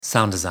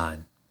Sound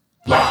design.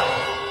 A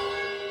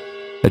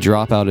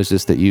dropout is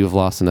just that you've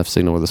lost enough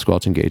signal where the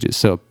squelch engages.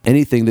 So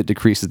anything that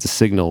decreases the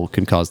signal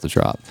can cause the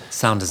drop.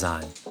 Sound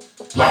design.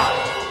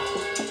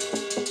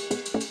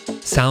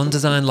 Sound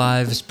Design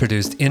Live is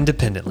produced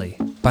independently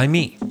by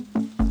me,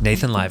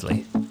 Nathan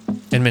Lively,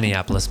 in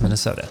Minneapolis,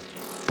 Minnesota.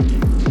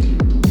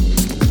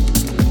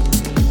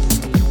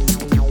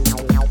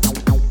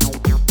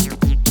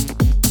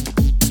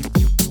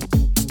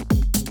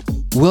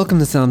 Welcome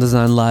to Sound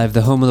Design Live,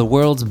 the home of the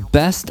world's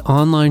best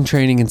online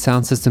training and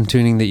sound system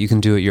tuning that you can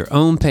do at your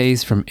own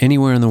pace from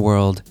anywhere in the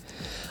world.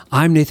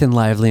 I'm Nathan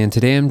Lively, and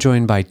today I'm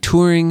joined by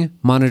touring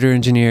monitor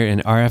engineer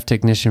and RF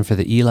technician for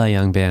the Eli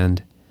Young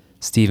Band,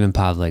 Stephen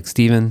Pavlik.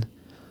 Stephen,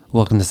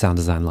 welcome to Sound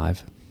Design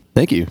Live.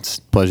 Thank you. It's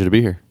a pleasure to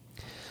be here.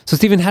 So,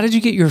 Stephen, how did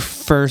you get your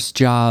first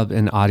job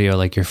in audio,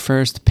 like your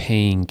first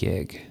paying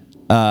gig?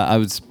 I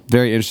was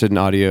very interested in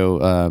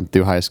audio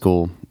through high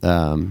school,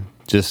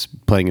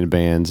 just playing in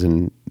bands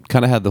and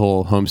kind of had the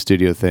whole home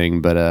studio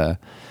thing. But I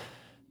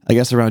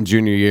guess around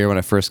junior year when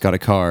I first got a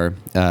car,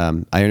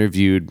 I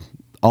interviewed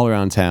all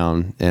around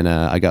town, and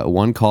I got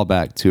one call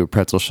back to a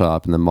pretzel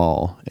shop in the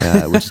mall,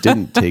 which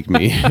didn't take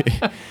me.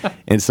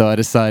 And so I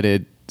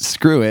decided,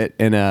 screw it.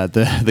 And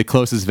the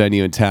closest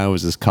venue in town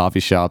was this coffee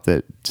shop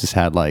that just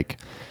had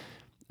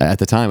at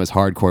the time it was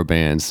hardcore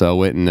bands. So I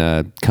went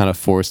and kind of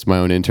forced my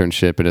own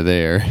internship into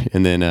there.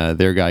 And then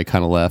their guy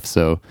kind of left.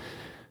 So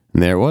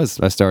and there it was.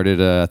 I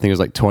started, I think it was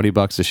like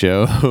 $20 a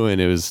show,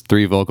 and it was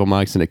 3 vocal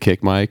mics and a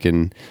kick mic,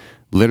 and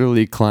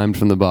literally climbed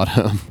from the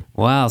bottom.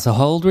 Wow. So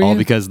how old were you? All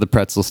because the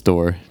pretzel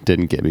store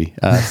didn't get me.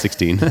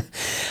 16.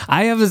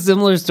 I have a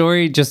similar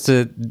story, just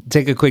to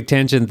take a quick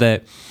tangent,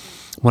 that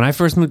when I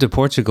first moved to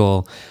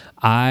Portugal,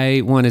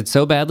 I wanted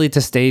so badly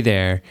to stay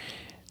there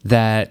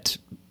that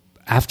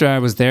after I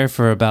was there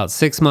for about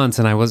 6 months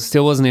and I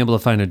still wasn't able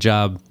to find a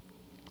job,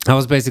 I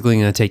was basically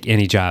going to take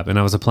any job, and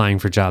I was applying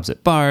for jobs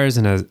at bars.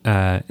 And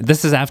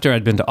this is after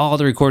I'd been to all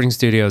the recording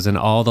studios and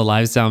all the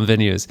live sound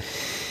venues.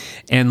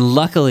 And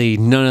luckily,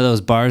 none of those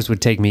bars would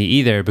take me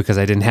either because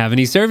I didn't have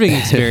any serving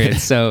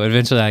experience. So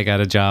eventually I got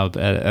a job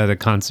at a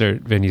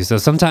concert venue. So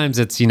sometimes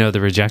it's, the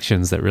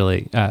rejections that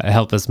really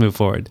help us move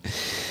forward.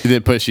 They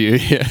push you,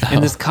 yeah.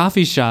 And this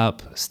coffee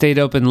shop stayed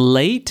open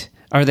late,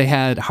 or they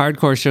had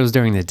hardcore shows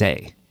during the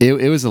day?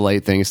 It was a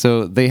late thing.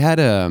 So they had,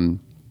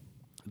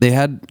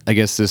 I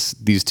guess,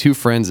 these 2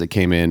 friends that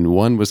came in.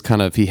 One was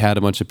he had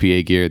a bunch of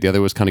PA gear. The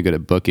other was kind of good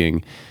at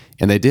booking.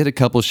 And they did a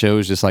couple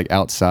shows just like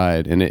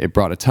outside, and it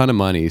brought a ton of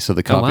money. So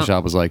the coffee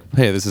shop was like,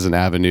 hey, this is an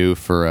avenue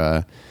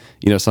for,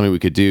 something we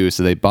could do.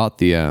 So they bought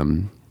the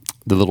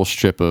little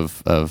strip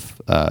of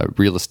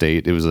real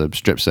estate. It was a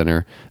strip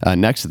center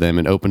next to them,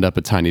 and opened up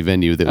a tiny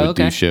venue that would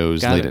do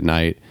shows late at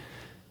night.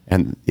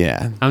 And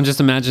yeah. I'm just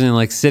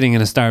imagining sitting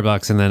in a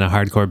Starbucks and then a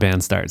hardcore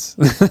band starts.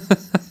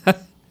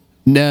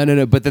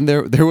 No. But then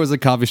there was a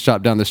coffee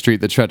shop down the street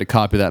that tried to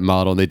copy that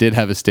model, and they did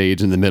have a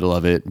stage in the middle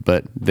of it,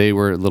 but they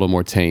were a little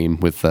more tame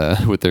with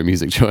their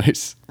music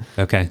choice.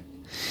 Okay.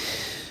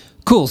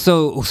 Cool.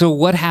 So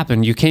what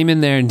happened? You came in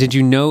there, and did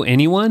you know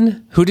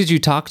anyone? Who did you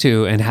talk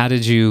to, and how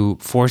did you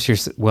force your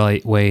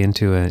way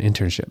into an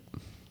internship?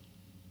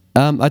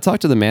 I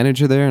talked to the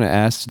manager there, and I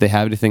asked, do they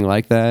have anything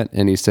like that?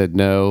 And he said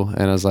no.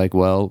 And I was like,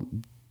 well,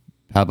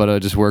 how about I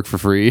just work for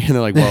free? And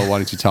they're like, well, why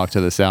don't you talk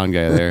to the sound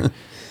guy there?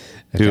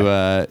 Okay.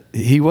 Who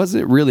he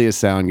wasn't really a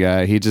sound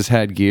guy. He just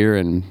had gear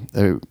and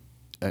an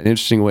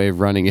interesting way of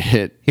running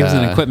it. He was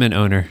an equipment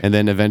owner. And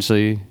then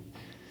eventually,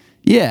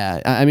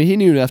 yeah, I mean, he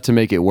knew enough to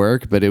make it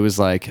work, but it was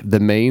like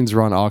the mains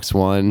were on aux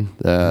 1,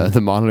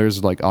 the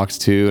monitors were like aux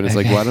 2, and it's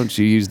like, why don't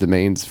you use the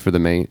mains for the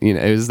main?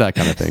 It was that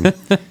kind of thing.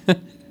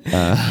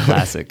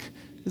 Classic.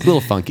 It's a little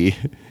funky.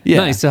 Yeah.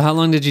 Nice. So how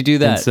long did you do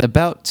that? So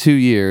about 2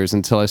 years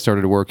until I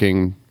started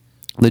working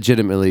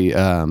legitimately,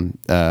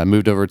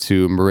 moved over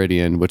to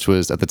Meridian, which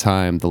was at the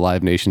time the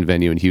Live Nation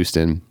venue in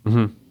Houston,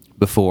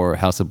 before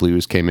House of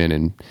Blues came in,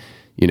 and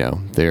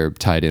they're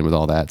tied in with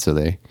all that, so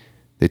they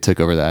took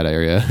over that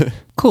area.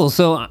 Cool.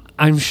 So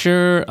I'm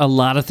sure a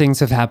lot of things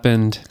have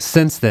happened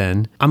since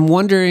then. I'm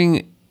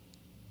wondering,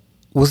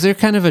 was there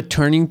kind of a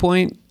turning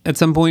point at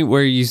some point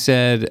where you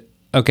said,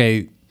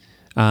 okay,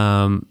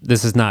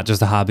 this is not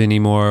just a hobby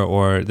anymore,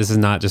 or this is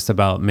not just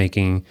about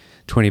making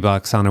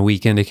 $20 on a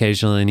weekend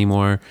occasionally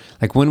anymore?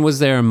 When was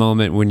there a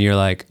moment when you're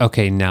like,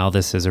 okay, now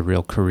this is a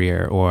real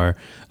career, or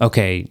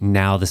okay,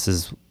 now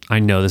I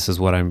know this is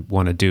what I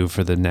want to do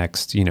for the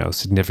next,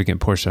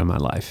 significant portion of my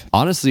life?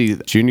 Honestly,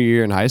 junior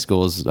year in high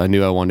school, I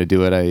knew I wanted to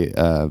do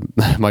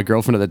it. My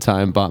girlfriend at the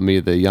time bought me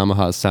the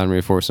Yamaha Sound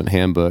Reinforcement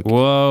Handbook.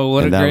 Whoa,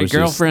 what a great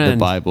girlfriend. The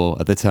Bible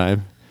at the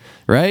time,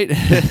 right?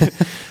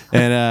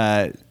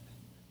 And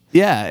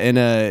yeah, and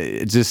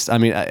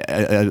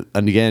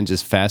again,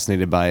 just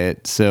fascinated by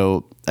it.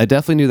 So I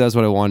definitely knew that was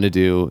what I wanted to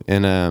do,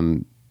 and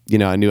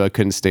I knew I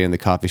couldn't stay in the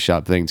coffee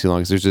shop thing too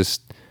long, because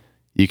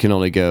you can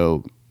only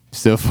go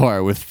so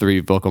far with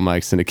 3 vocal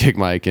mics and a kick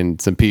mic and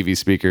some PV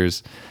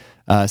speakers.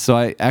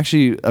 So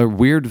a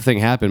weird thing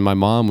happened. My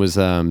mom was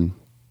a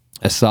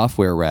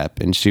software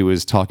rep, and she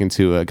was talking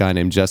to a guy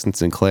named Justin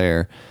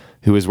Sinclair,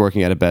 who was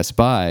working at a Best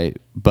Buy,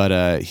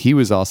 but he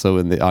was also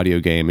in the audio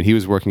game, and he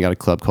was working at a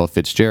club called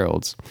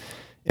Fitzgerald's.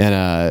 And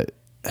I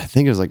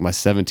think it was like my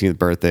 17th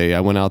birthday. I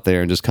went out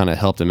there and just kind of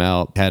helped him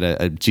out. Had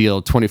a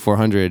GL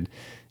 2400,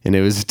 and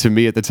it was, to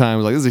me at the time, I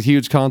was like, this is a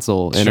huge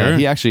console. And Sure.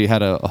 he actually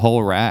had a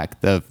whole rack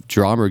of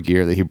drummer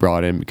gear that he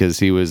brought in because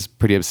he was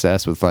pretty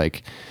obsessed with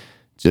like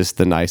just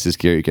the nicest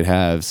gear you could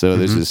have. So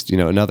there's just,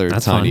 another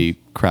That's tiny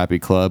crappy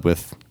club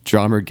with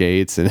drummer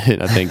gates and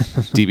I think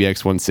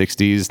DBX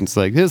 160s. And it's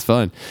like, it was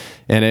fun.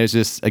 And it was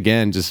just,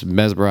 again, just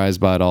mesmerized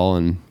by it all.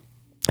 And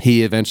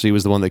he eventually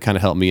was the one that kind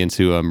of helped me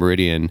into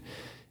Meridian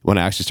when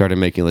I actually started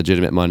making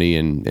legitimate money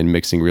and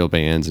mixing real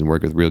bands and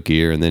work with real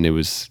gear. And then it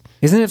was...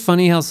 Isn't it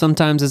funny how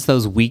sometimes it's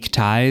those weak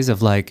ties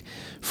of like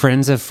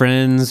friends of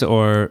friends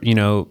or,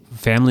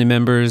 family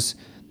members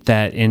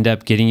that end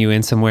up getting you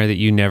in somewhere that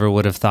you never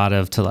would have thought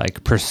of to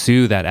like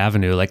pursue that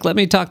avenue? Like, let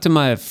me talk to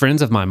my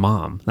friends of my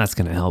mom. That's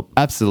going to help.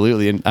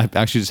 Absolutely. And I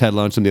actually just had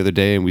lunch with him the other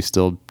day and we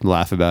still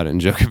laugh about it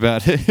and joke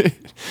about it.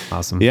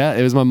 Awesome. Yeah,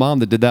 it was my mom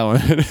that did that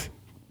one.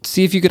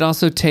 See if you could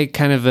also take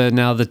kind of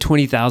now the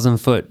 20,000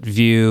 foot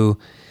view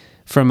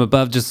from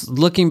above, just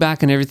looking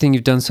back on everything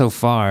you've done so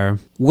far.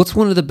 What's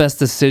one of the best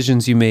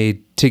decisions you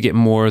made to get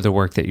more of the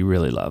work that you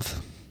really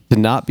love? To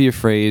not be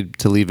afraid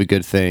to leave a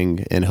good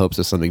thing in hopes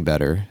of something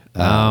better.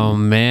 Oh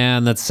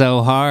man, that's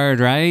so hard,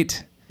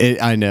 right?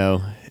 I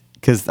know,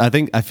 because I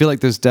feel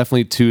like there's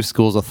definitely two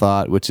schools of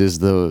thought, which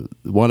is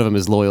one of them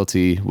is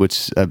loyalty,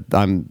 which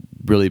I'm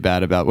really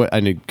bad about,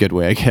 in a good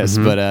way, I guess.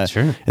 But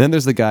Sure. And then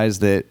there's the guys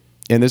that,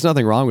 and there's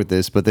nothing wrong with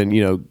this, but then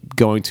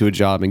going to a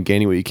job and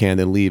gaining what you can,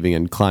 then leaving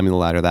and climbing the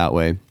ladder that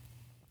way.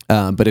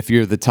 But if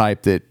you're the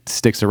type that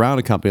sticks around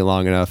a company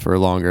long enough or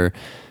longer,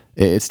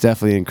 it's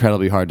definitely an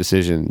incredibly hard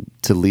decision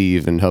to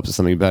leave in hopes of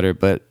something better.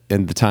 But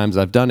in the times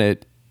I've done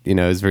it,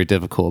 it's very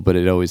difficult, but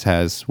it always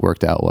has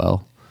worked out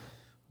well.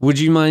 Would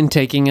you mind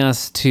taking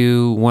us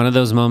to one of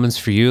those moments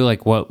for you?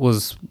 Like, what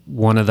was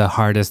one of the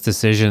hardest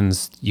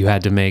decisions you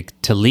had to make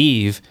to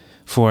leave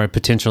for a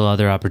potential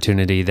other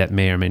opportunity that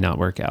may or may not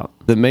work out?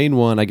 The main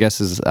one, I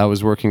guess, is I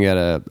was working at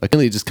a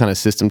really just kind of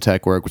system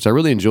tech work, which I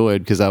really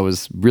enjoyed because I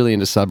was really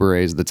into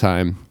subarrays at the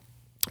time.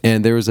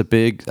 And there was a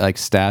big like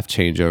staff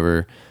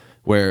changeover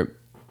where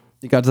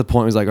it got to the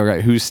point where it was like, all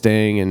right, who's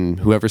staying? And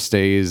whoever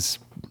stays,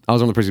 I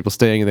was one of the first people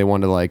staying, and they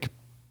wanted to like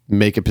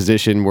make a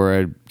position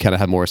where I kind of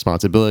had more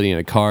responsibility in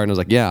a car. And I was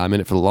like, yeah, I'm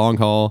in it for the long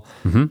haul.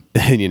 And,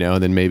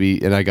 and then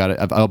maybe, and I got it,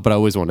 but I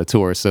always wanted to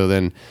tour. So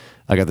then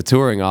I got the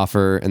touring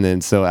offer. And then,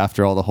 so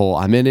after all the whole,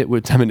 I'm in it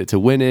to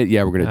win it.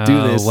 Yeah, we're going to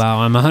do this. Wow.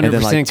 I'm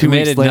 100% like,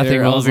 committed.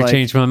 Nothing will ever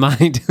change my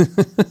mind.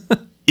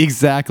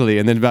 Exactly.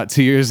 And then about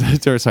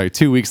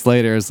 2 weeks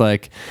later, it's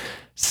like,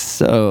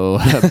 so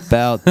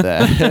about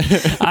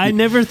that. I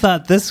never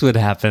thought this would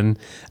happen.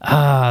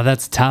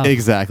 That's tough.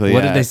 Exactly.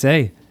 What did they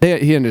say?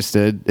 He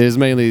understood. It was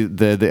mainly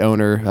the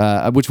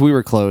owner, which we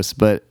were close,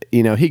 but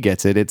he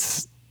gets it.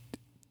 It's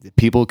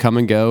people come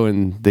and go,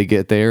 and they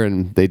get there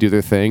and they do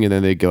their thing, and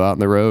then they go out on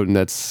the road, and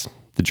that's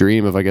the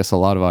dream of, I guess, a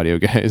lot of audio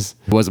guys.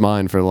 It was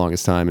mine for the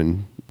longest time.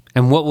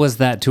 And what was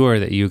that tour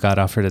that you got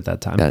offered at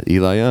that time? At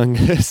Eli Young,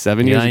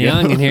 7 years ago. Eli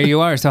Young, and here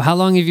you are. So how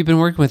long have you been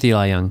working with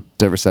Eli Young?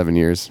 It's over 7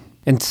 years.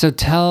 And so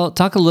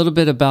talk a little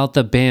bit about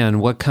the band.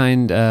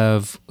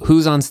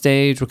 Who's on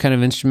stage? What kind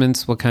of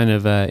instruments? What kind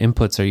of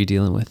inputs are you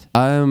dealing with?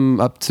 I'm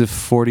up to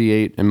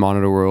 48 in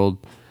Monitor World.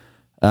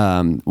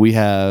 We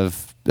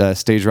have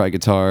stage right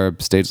guitar,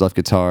 stage left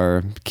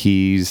guitar,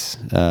 keys,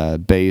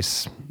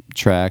 bass,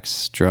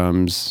 tracks,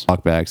 drums,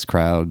 talkbacks,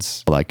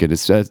 crowds. I like it.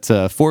 It's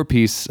a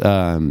four-piece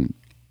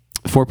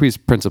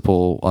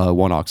principal,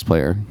 one aux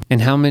player. And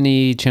how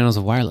many channels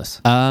of wireless?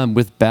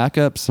 With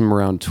backups, I'm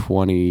around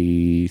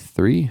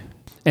 23.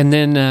 And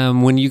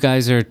then when you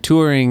guys are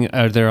touring,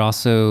 are there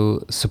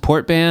also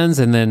support bands?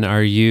 And then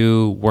are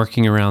you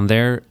working around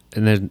there?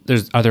 And then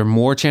are there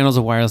more channels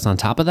of wireless on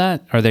top of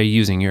that? Are they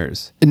using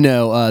yours?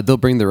 No, they'll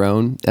bring their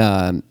own.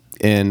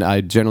 And I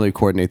generally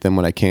coordinate them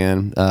when I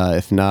can.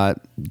 If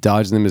not,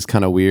 dodging them is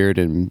kind of weird.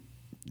 And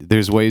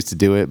there's ways to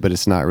do it, but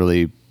it's not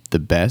really the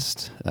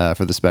best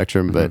for the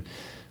spectrum. But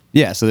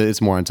yeah, so it's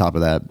more on top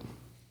of that.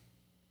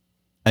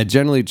 I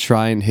generally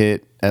try and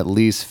hit at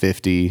least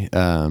 50.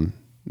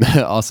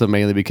 Also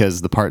mainly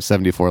because the Part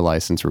 74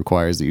 license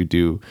requires that you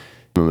do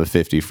a minimum of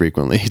 50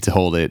 frequently to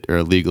hold it,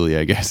 or legally,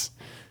 I guess,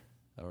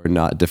 or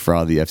not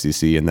defraud the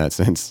FCC in that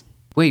sense.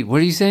 Wait,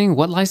 what are you saying?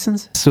 What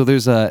license? So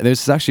there's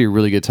actually a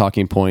really good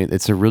talking point.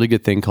 It's a really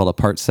good thing called a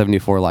Part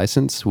 74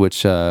 license,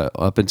 which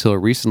up until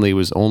recently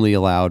was only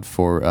allowed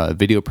for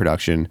video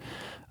production,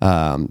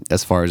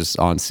 as far as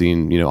on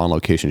scene, on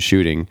location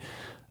shooting.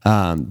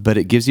 But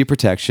it gives you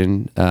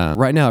protection.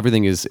 Right now,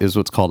 everything is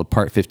what's called a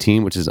Part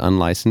 15, which is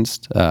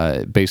unlicensed.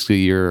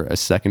 Basically, you're a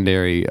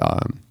secondary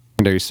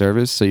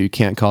service, so you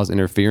can't cause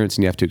interference,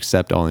 and you have to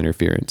accept all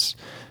interference.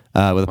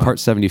 With a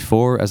Part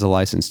 74, as a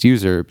licensed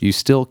user, you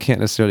still can't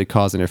necessarily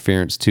cause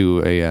interference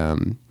to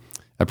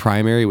a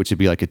primary, which would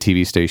be like a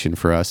TV station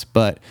for us.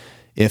 But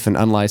if an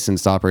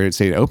unlicensed operator,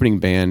 say an opening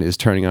band, is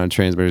turning on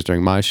transmitters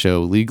during my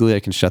show, legally I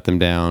can shut them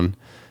down.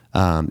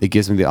 It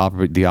gives me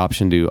the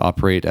option to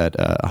operate at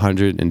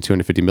 100 and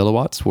 250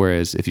 milliwatts,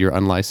 whereas if you're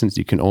unlicensed,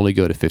 you can only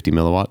go to 50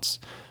 milliwatts.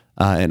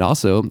 And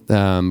also,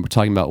 we're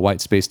talking about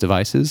white space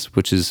devices,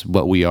 which is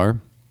what we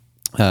are,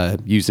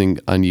 using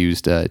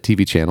unused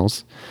TV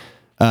channels.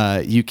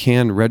 You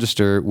can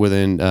register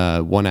within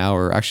 1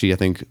 hour. Actually, I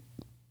think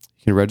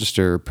you can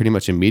register pretty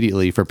much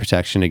immediately for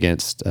protection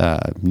against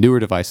newer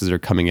devices that are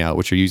coming out,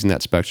 which are using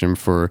that spectrum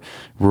for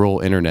rural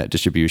internet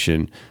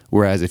distribution.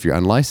 Whereas if you're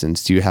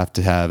unlicensed, you have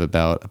to have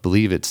about, I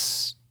believe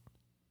it's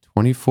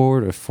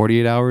 24 to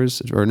 48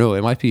 hours, or no,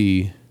 it might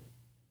be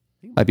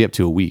up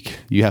to a week.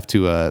 You have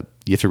to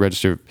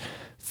register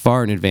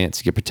far in advance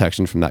to get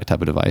protection from that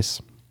type of device.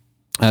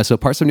 So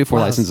Part 74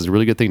 license is a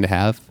really good thing to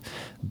have,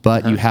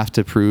 but you have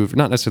to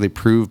not necessarily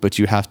prove, but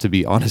you have to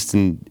be honest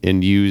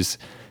and use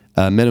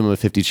a minimum of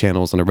 50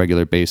 channels on a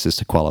regular basis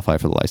to qualify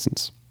for the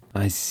license.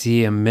 I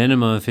see, a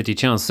minimum of 50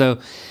 channels. So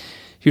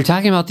you're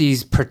talking about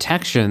these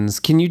protections.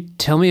 Can you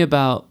tell me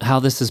about how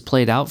this has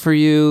played out for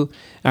you?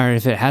 Or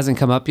if it hasn't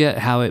come up yet,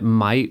 how it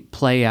might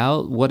play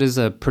out? What does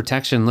a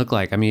protection look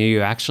like? I mean, are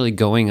you actually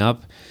going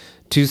up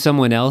to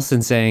someone else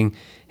and saying,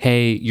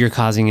 hey, you're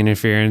causing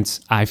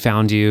interference, I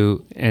found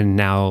you, and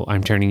now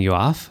I'm turning you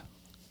off?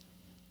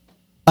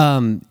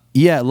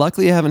 Yeah,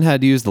 luckily I haven't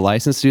had to use the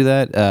license to do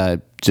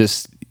that.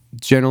 Just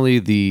generally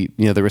the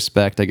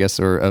respect, I guess,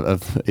 or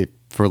of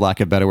for lack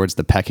of better words,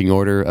 the pecking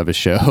order of a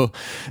show.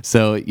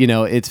 So,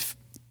 it's,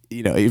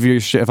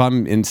 if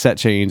I'm in set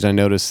change, I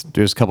notice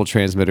there's a couple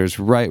transmitters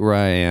right where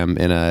I am,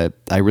 and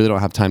I really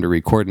don't have time to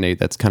re-coordinate.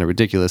 That's kind of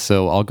ridiculous.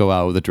 So I'll go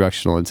out with a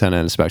directional antenna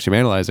and a spectrum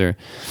analyzer,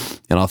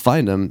 and I'll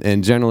find them.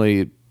 And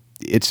generally,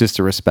 it's just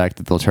a respect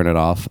that they'll turn it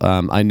off.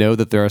 I know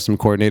that there are some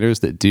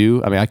coordinators that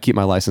do. I mean, I keep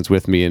my license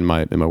with me in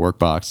my work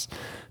box,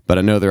 but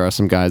I know there are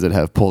some guys that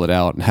have pulled it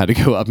out and had to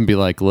go up and be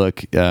like,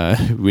 look,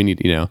 we need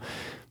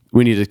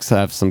to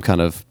have some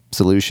kind of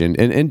solution.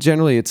 And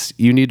generally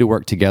you need to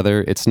work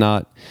together. It's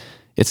not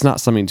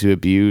something to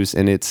abuse,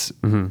 and it's,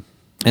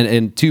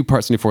 and two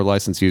Part 74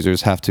 license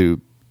users have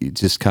to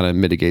just kind of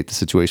mitigate the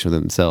situation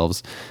with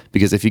themselves,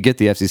 because if you get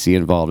the FCC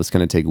involved, it's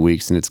going to take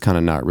weeks, and it's kind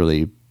of not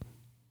really,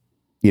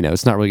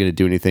 it's not really going to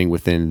do anything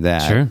within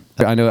that. Sure.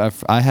 I know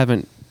I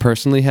haven't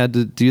personally had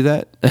to do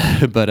that,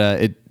 but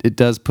it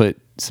does put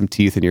some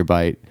teeth in your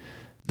bite.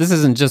 This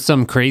isn't just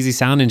some crazy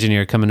sound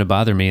engineer coming to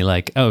bother me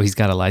like, oh, he's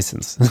got a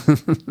license.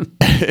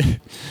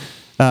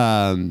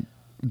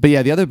 But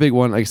yeah, the other big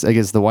one, I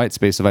guess the white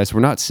space device,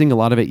 we're not seeing a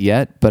lot of it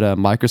yet, but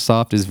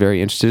Microsoft is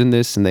very interested in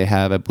this, and they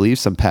have, I believe,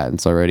 some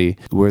patents already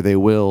where they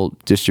will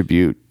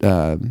distribute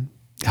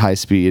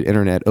high-speed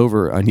internet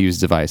over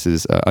unused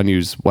devices,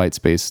 unused white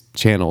space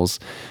channels,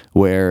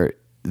 where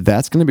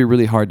that's going to be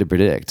really hard to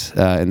predict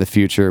in the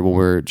future when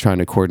we're trying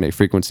to coordinate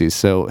frequencies.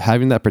 So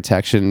having that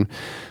protection,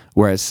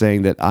 whereas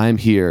saying that I'm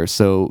here,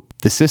 so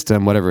the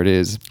system, whatever it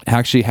is,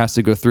 actually has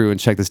to go through and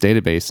check this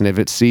database. And if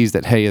it sees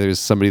that, hey, there's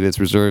somebody that's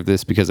reserved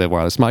this because they have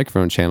wireless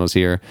microphone channels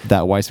here,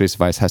 that white space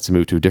device has to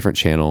move to a different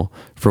channel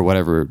for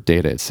whatever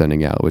data it's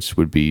sending out, which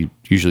would be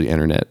usually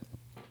internet.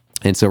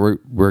 And so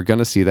we're going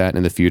to see that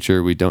in the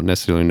future. We don't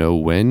necessarily know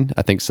when.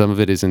 I think some of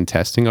it is in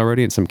testing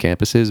already in some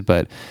campuses,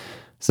 but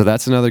so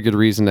that's another good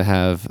reason to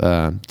have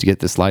to get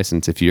this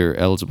license if you're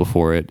eligible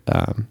for it.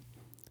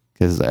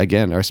 Because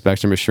again, our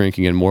spectrum is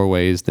shrinking in more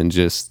ways than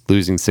just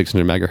losing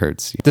 600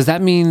 megahertz. Does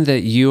that mean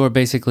that you are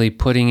basically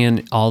putting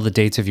in all the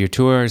dates of your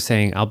tour,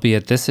 saying, I'll be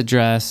at this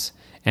address,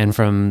 and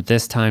from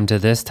this time to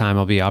this time,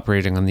 I'll be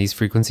operating on these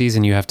frequencies,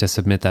 and you have to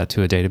submit that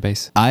to a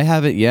database? I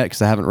haven't yet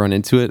because I haven't run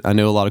into it. I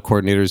know a lot of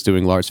coordinators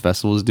doing large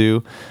festivals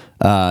do.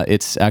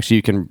 It's actually,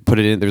 you can put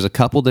it in. There's a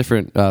couple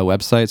different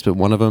websites, but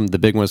one of them, the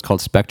big one, is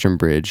called Spectrum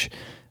Bridge,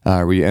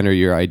 where you enter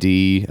your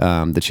ID,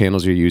 the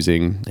channels you're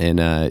using, and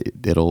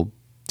it'll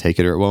take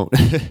it or it won't.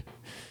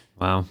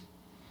 Wow.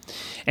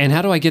 And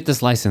how do I get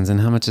this license, and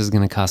how much is it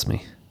going to cost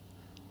me?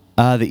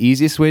 The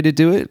easiest way to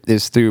do it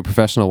is through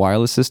Professional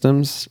Wireless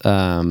Systems.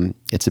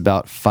 It's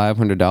about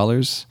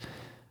 $500.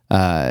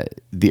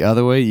 The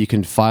other way, you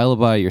can file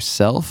by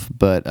yourself,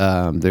 but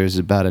there's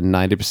about a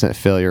 90%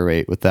 failure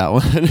rate with that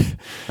one.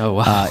 Oh,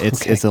 wow.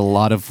 It's a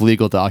lot of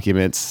legal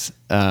documents.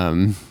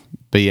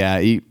 But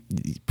yeah,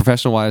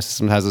 Professional Wireless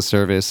System has a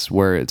service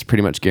where it's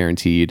pretty much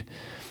guaranteed,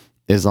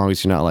 as long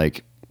as you're not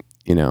like,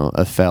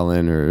 a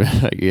felon, or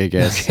I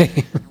guess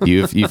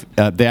you've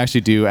they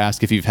actually do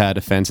ask if you've had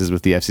offenses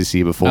with the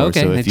FCC before.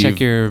 Okay, so if check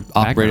your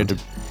operated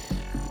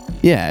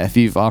if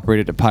you've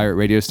operated a pirate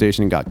radio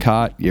station and got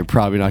caught, you're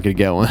probably not going to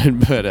get one.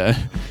 But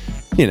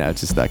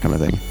it's just that kind of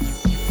thing.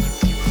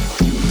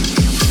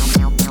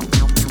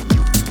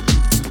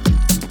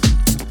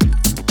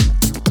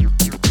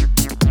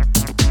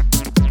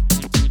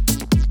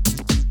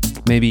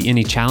 Maybe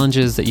any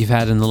challenges that you've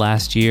had in the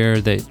last year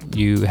that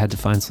you had to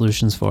find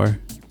solutions for?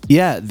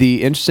 Yeah,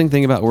 the interesting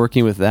thing about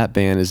working with that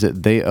band is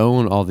that they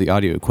own all the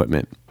audio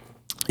equipment.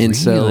 And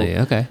really?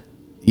 Okay.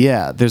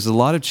 Yeah, there's a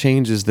lot of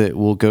changes that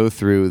we'll go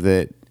through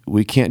that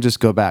we can't just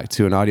go back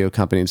to an audio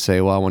company and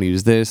say, well, I want to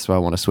use this, or I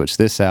want to switch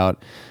this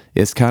out.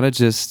 It's kind of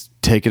just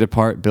take it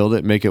apart, build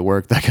it, make it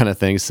work, that kind of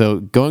thing. So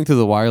going through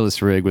the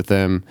wireless rig with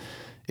them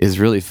is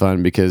really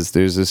fun because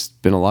there's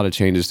just been a lot of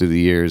changes through the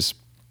years,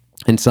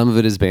 and some of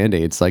it is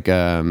Band-Aids. Like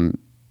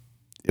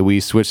we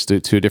switched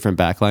to a different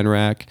backline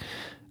rack,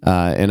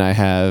 and I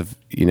have,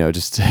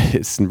 just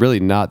it's really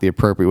not the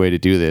appropriate way to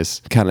do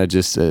this. Kind of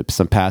just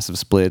some passive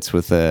splits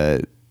with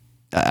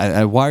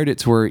I wired it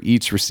to where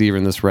each receiver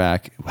in this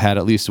rack had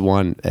at least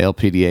one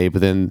LPDA,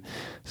 but then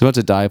there's a bunch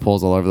of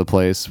dipoles all over the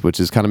place, which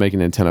is kind of making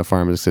an antenna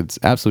farm. It's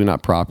absolutely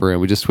not proper, and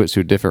we just switched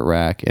to a different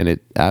rack, and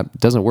it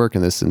doesn't work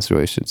in this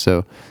situation.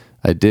 So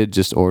I did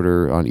just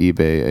order on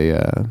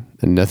eBay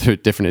another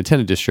different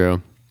antenna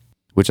distro,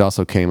 which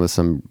also came with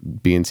some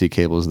BNC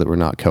cables that were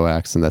not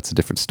coax, and that's a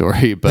different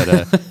story.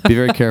 But be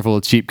very careful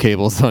with cheap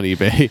cables on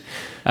eBay.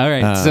 All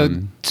right,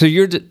 so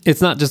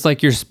it's not just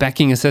like you're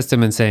speccing a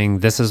system and saying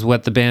this is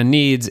what the band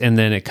needs, and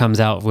then it comes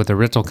out with a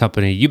rental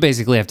company. You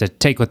basically have to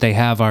take what they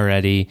have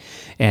already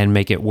and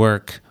make it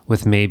work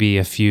with maybe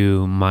a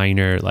few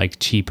minor, like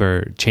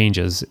cheaper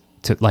changes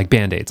to like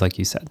Band-Aids, like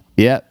you said.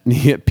 Yeah,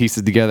 piece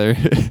it together,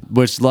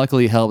 which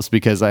luckily helps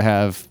because I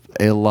have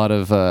a lot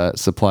of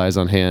supplies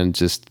on hand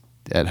just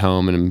at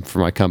home, and for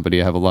my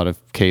company I have a lot of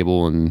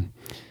cable and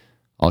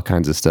all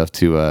kinds of stuff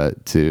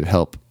to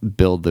help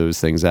build those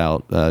things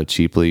out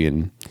cheaply,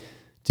 and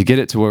to get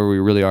it to where we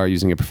really are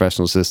using a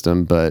professional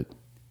system, but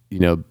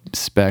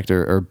spec'd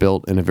or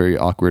built in a very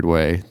awkward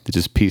way to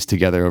just piece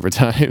together over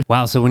time.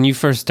 Wow. So when you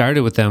first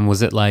started with them,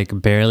 was it like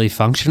barely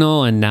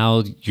functional and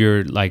now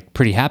you're like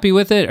pretty happy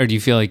with it? Or do you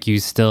feel like you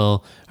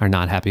still are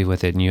not happy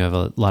with it and you have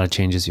a lot of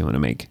changes you want to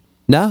make?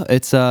 No,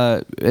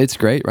 it's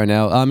great right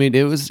now. I mean,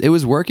 it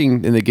was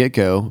working in the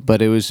get-go,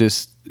 but it was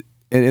just,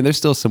 and there's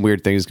still some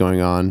weird things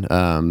going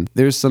on.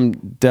 There's some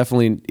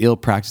definitely ill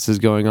practices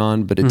going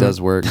on, but it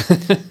does work.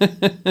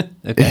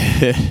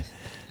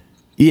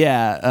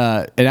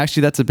 Yeah, and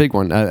actually that's a big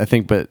one, I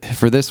think. But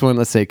for this one,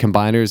 let's say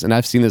combiners, and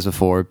I've seen this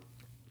before.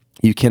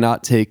 You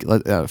cannot take,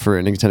 for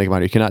an antenna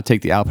combiner, you cannot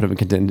take the output of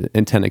an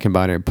antenna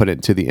combiner and put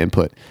it to the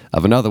input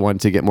of another one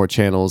to get more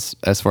channels,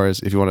 as far as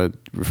if you want to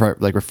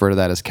refer to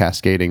that as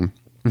cascading.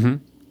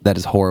 Mm-hmm. That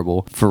is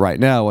horrible. For right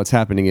now, what's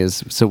happening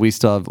is, so we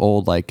still have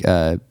old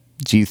G3,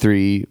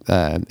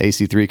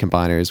 AC3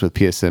 combiners with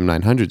PSM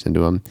 900s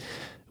into them,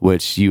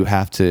 which you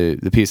have to,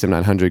 the PSM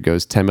 900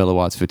 goes 10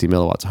 milliwatts, 50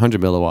 milliwatts, 100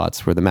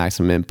 milliwatts, where the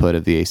maximum input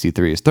of the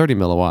AC3 is 30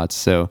 milliwatts.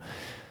 So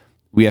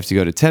we have to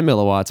go to 10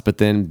 milliwatts, but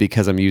then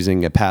because I'm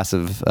using a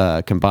passive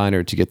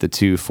combiner to get the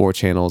 2 4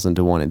 channels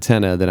into one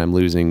antenna, then I'm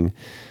losing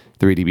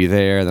 3 dB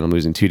there, then I'm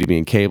losing 2 dB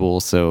in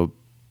cable. So,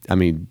 I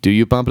mean, do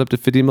you bump it up to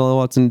 50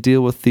 milliwatts and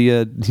deal with the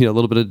a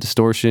little bit of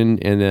distortion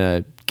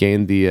and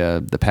gain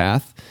the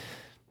path?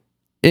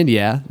 And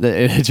yeah,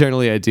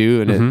 generally I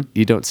do, and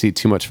you don't see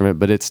too much from it,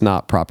 but it's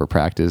not proper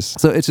practice.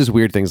 So it's just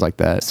weird things like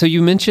that. So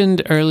you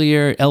mentioned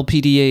earlier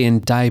LPDA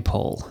and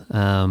dipole.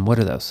 What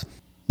are those?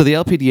 So the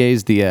LPDA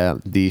is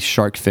the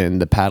shark fin,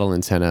 the paddle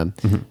antenna,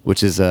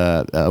 which is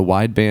a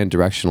wideband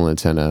directional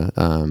antenna.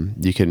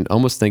 You can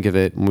almost think of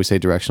it, when we say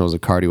directional, as a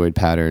cardioid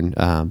pattern,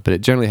 but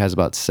it generally has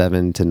about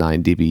 7 to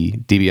 9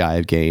 dBi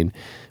of gain,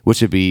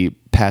 which would be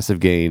passive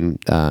gain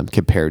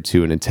compared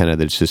to an antenna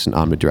that's just an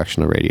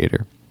omnidirectional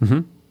radiator.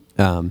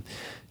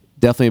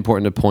 Definitely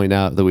important to point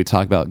out that we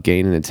talk about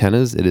gain in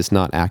antennas. It is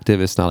not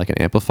active. It's not like an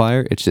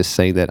amplifier. It's just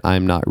saying that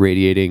I'm not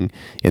radiating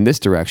in this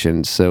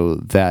direction, so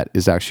that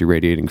is actually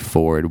radiating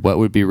forward. What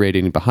would be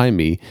radiating behind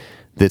me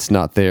that's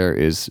not there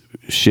is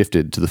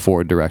shifted to the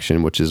forward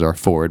direction, which is our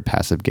forward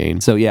passive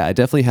gain. So yeah, I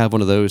definitely have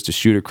one of those to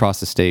shoot across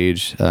the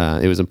stage.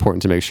 It was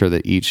important to make sure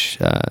that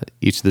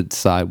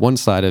one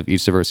side of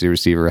each diversity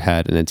receiver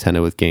had an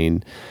antenna with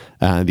gain.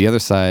 The other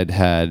side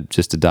had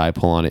just a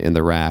dipole on it in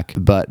the rack,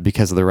 but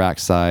because of the rack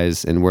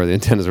size and where the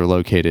antennas are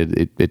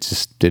located, it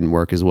just didn't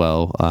work as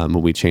well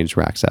when we changed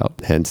racks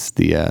out. Hence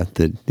the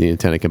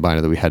antenna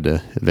combiner that we had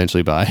to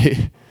eventually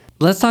buy.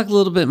 Let's talk a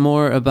little bit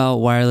more about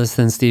wireless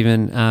then,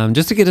 Stephen.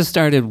 Just to get us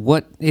started,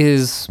 what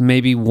is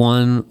maybe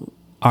one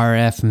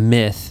RF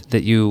myth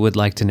that you would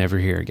like to never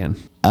hear again?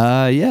 So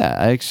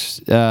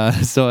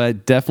I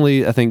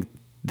think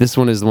this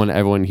one is the one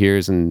everyone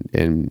hears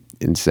and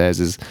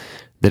says is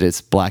that it's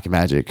black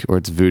magic or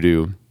it's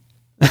voodoo,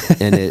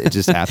 and it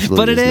just absolutely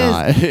but it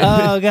is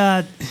not. Oh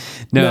God,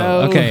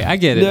 no. Okay, I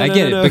get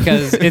it.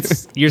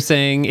 Because you're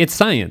saying it's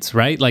science,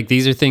 right? Like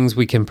these are things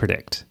we can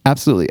predict.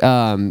 Absolutely.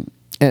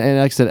 And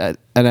like I said,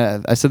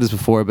 I said this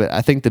before, but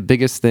I think the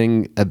biggest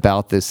thing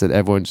about this that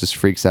everyone just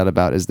freaks out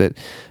about is that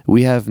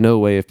we have no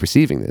way of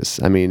perceiving this.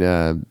 I mean,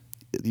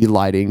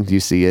 lighting, you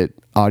see it.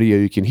 Audio,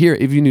 you can hear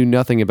it. If you knew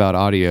nothing about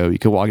audio, you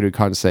could walk into a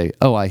car and say,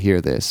 "Oh, I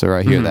hear this," or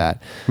 "I hear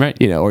that." Right.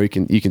 Or you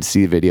can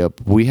see a video.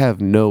 We have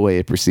no way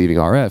of perceiving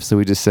RF, so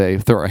we just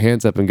throw our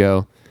hands up and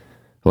go,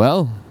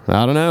 "Well,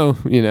 I don't know,"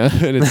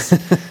 and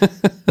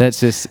that's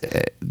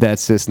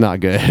just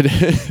not good.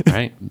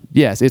 Right.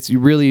 Yes,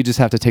 you just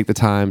have to take the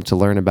time to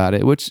learn about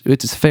it, which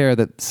is fair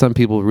that some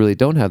people really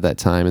don't have that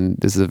time, and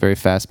this is a very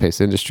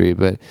fast-paced industry,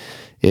 but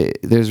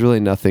there's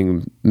really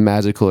nothing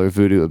magical or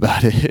voodoo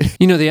about it.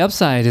 The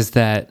upside is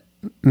that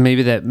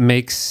maybe that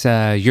makes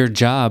your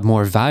job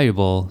more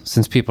valuable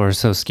since people are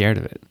so scared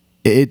of it.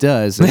 It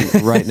does.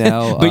 And right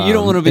now. But you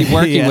don't want to be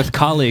working yeah. with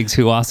colleagues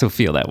who also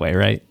feel that way,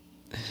 right?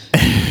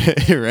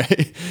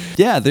 Right.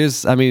 Yeah,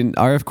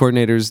 RF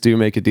coordinators do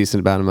make a decent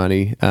amount of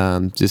money,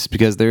 just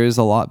because there is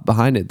a lot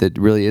behind it that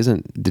really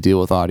isn't to deal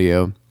with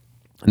audio.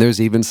 And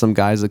there's even some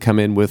guys that come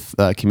in with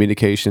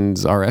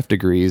communications RF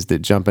degrees that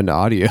jump into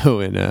audio,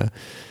 and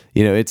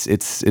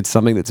it's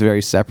something that's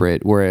very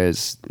separate.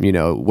 Whereas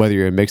whether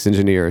you're a mix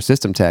engineer or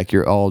system tech,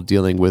 you're all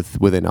dealing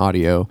within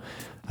audio.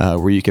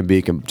 Where you can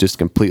be just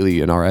completely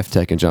an RF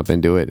tech and jump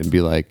into it and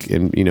be like,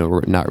 and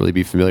not really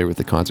be familiar with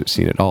the concert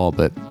scene at all,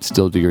 but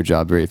still do your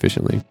job very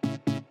efficiently.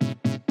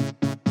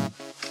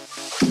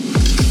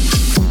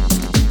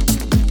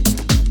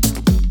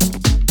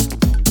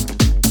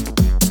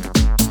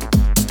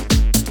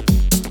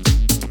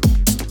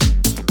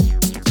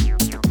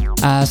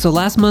 So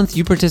last month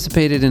you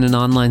participated in an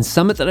online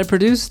summit that I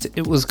produced.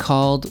 It was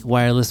called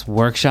Wireless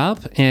Workshop,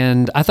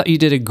 and I thought you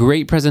did a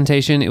great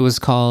presentation. It was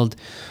called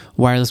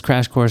Wireless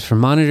Crash Course for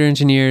Monitor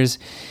Engineers.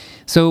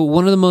 So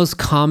one of the most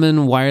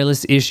common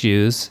wireless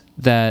issues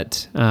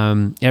that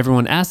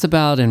everyone asked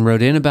about and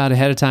wrote in about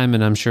ahead of time,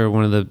 and I'm sure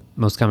one of the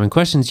most common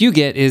questions you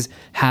get is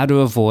how to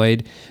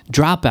avoid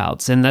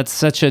dropouts. And that's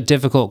such a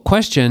difficult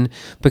question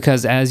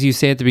because, as you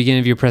say at the beginning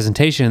of your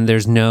presentation,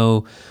 there's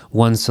no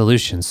one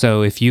solution.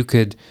 So if you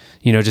could,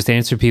 just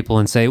answer people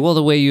and say, well,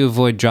 the way you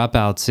avoid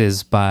dropouts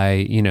is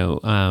by,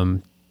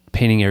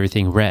 painting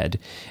everything red,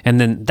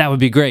 and then that would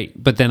be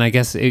great. But then I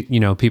guess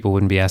people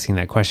wouldn't be asking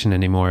that question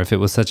anymore if it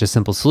was such a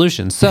simple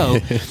solution. So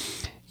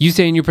you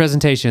say in your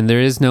presentation,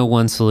 there is no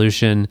one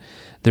solution.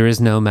 There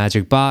is no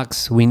magic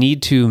box. We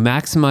need to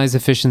maximize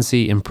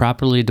efficiency and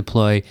properly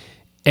deploy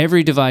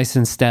every device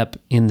and step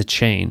in the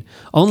chain.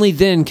 Only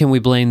then can we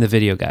blame the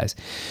video guys.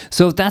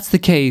 So if that's the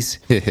case,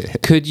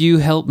 could you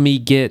help me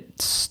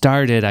get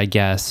started, I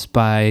guess,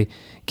 by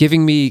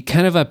giving me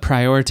kind of a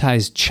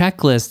prioritized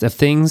checklist of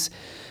things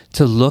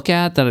to look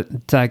at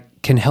that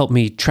can help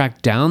me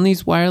track down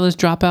these wireless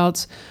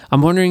dropouts?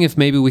 I'm wondering if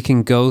maybe we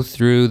can go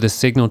through the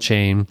signal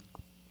chain,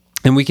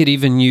 and we could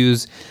even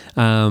use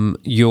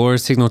your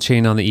signal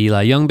chain on the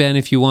Eli Young band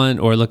if you want,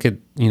 or look at,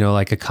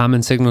 like a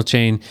common signal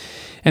chain.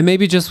 And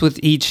maybe just with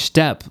each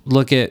step,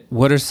 look at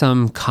what are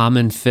some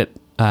common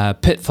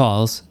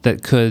pitfalls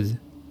that could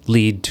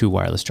lead to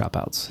wireless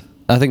dropouts.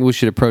 I think we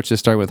should approach this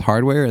starting with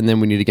hardware, and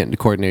then we need to get into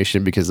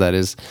coordination, because that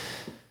is,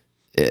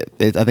 I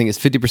think it's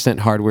 50%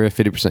 hardware,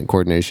 50%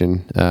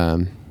 coordination.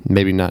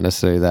 Maybe not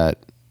necessarily that,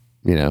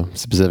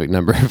 specific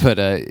number, but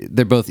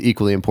they're both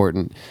equally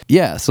important.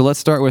 Yeah, so let's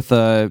start with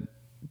the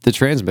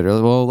transmitter.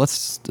 Well,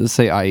 let's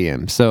say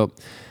IEM. So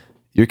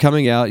you're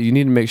coming out, you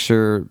need to make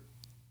sure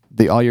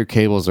all your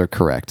cables are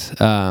correct.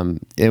 And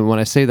when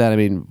I say that, I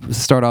mean,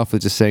 start off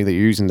with just saying that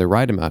you're using the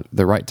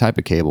right type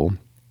of cable.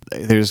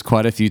 There's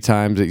quite a few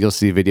times that you'll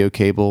see video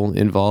cable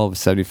involved,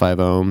 75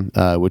 ohm,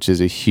 which is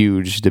a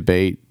huge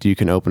debate you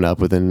can open up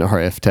within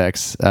RF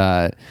techs.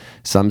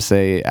 Some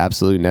say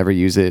absolutely never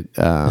use it.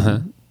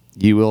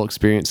 You will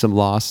experience some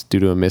loss due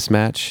to a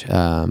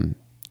mismatch.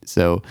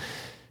 So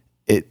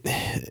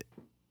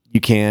you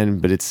can,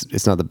 but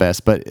it's not the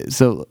best. But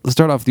so let's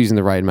start off with using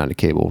the right amount of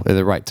cable, or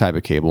the right type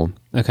of cable.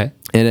 Okay.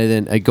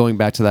 And then going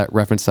back to that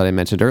reference that I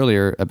mentioned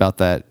earlier about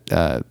that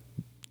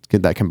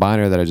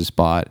combiner that I just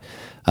bought.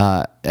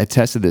 I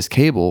tested this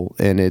cable,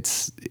 and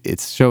it's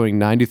showing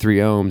 93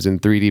 ohms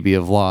and 3 dB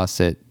of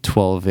loss at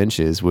 12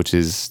 inches, which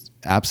is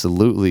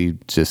absolutely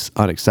just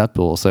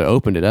unacceptable. So I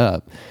opened it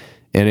up,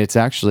 and it's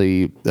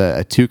actually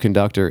a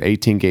 2-conductor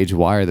 18-gauge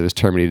wire that was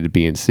terminated to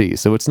BNC.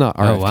 So it's not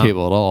RF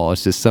cable at all.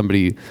 It's just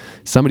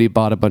somebody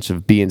bought a bunch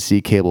of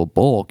BNC cable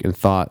bulk and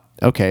thought,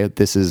 okay,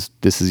 this is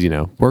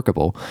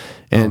workable.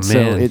 And so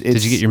it's,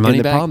 did you get your money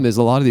back? The problem is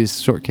a lot of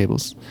these short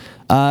cables.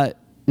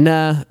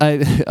 Nah, I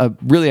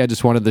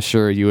just wanted the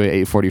Shure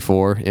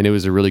UA844, and it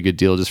was a really good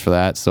deal just for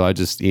that. So I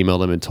just emailed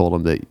them and told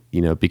them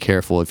that, be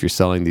careful if you're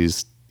selling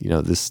these,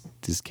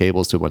 these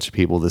cables to a bunch of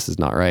people. This is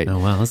not right. Oh,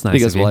 wow, that's nice.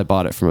 Because, I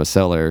bought it from a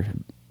seller.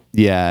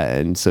 Yeah,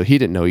 and so he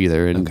didn't know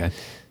either. And, okay.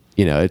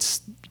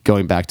 It's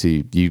going back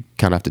to you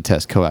kind of have to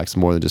test coax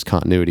more than just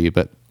continuity.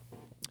 But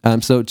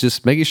so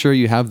just making sure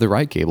you have the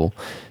right cable.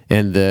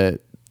 And the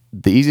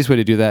easiest way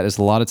to do that is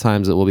a lot of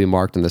times it will be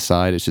marked on the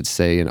side. It should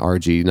say an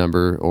RG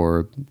number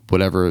or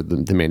whatever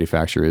the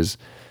manufacturer is.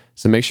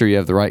 So make sure you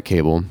have the right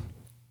cable.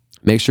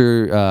 Make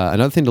sure,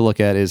 another thing to look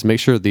at is make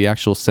sure the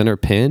actual center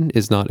pin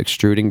is not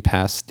extruding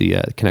past the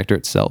connector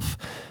itself.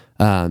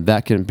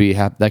 That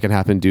can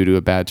happen due to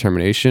a bad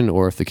termination,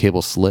 or if the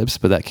cable slips,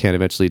 but that can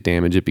eventually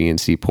damage a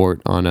BNC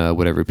port on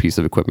whatever piece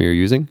of equipment you're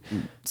using.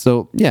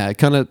 So yeah, it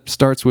kind of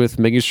starts with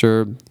making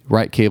sure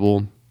right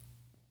cable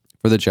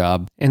for the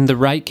job. And the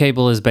right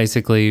cable is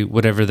basically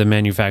whatever the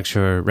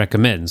manufacturer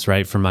recommends,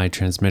 right, for my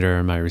transmitter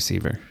or my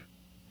receiver.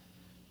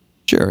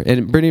 Sure,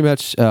 and pretty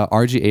much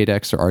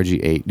RG8X or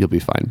RG8, you'll be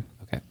fine.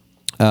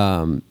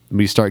 Okay.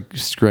 We start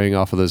screwing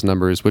off of those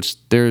numbers, which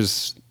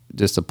there's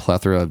just a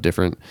plethora of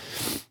different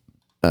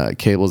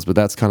cables, but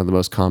that's kind of the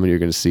most common you're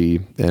going to see.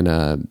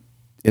 And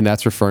and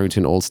that's referring to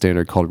an old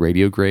standard called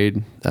radio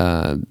grade.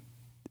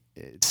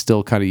 It's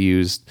still kind of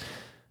used,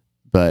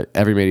 but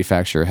every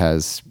manufacturer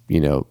has,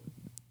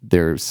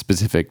 their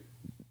specific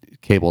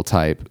cable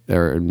type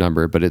or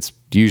number, but it's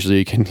usually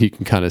you can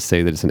kind of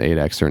say that it's an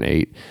 8X or an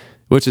 8,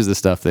 which is the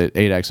stuff that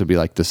 8X would be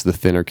like this, the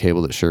thinner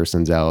cable that Shure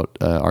sends out.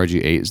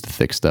 RG8 is the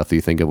thick stuff that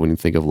you think of when you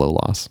think of low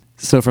loss.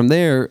 So from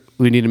there,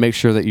 we need to make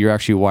sure that you're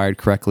actually wired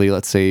correctly.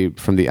 Let's say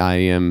from the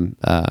IEM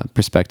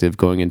perspective,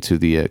 going into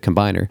the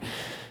combiner.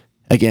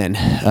 Again,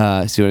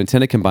 so an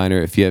antenna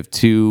combiner,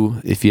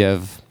 if you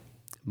have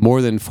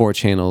more than 4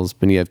 channels,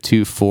 but you have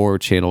 2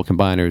 4-channel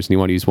combiners and you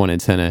want to use one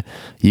antenna,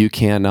 you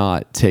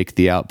cannot take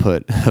the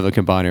output of a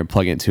combiner and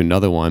plug it into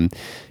another one.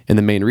 And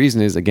the main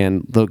reason is,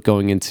 again,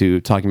 going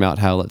into talking about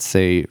how, let's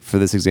say, for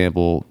this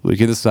example,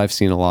 this I've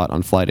seen a lot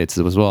on flight aids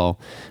as well,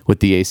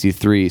 with the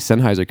AC3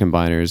 Sennheiser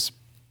combiners.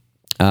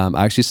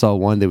 I actually saw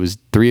one that was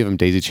 3 of them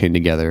daisy chained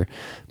together.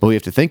 But what we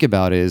have to think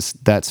about is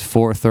that's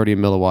 4 30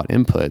 milliwatt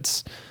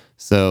inputs.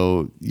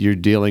 So you're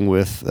dealing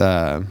with,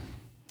 the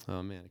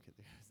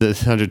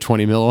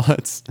 120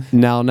 milliwatts.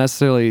 Now,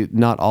 necessarily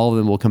not all of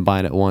them will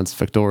combine at once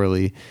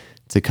factorially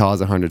to cause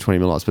 120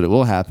 milliwatts, but it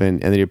will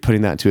happen. And then you're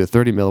putting that to a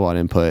 30 milliwatt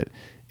input,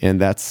 and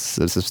that's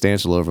a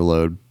substantial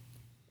overload.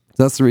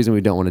 So that's the reason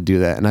we don't want to do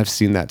that. And I've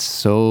seen that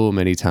so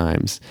many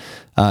times.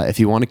 If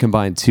you want to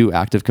combine 2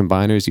 active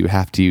combiners, you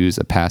have to use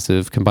a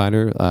passive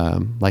combiner,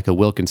 like a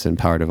Wilkinson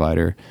power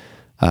divider,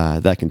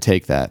 that can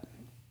take that.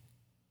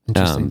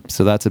 Interesting.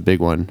 So that's a big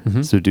one.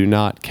 Mm-hmm. So do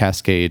not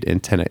cascade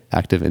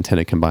active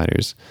antenna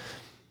combiners.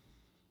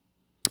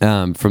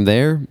 From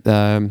there,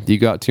 you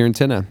go out to your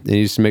antenna, and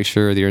you just make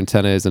sure that your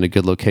antenna is in a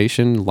good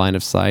location. Line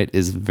of sight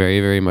is very,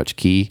 very much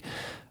key.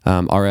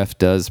 RF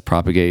does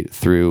propagate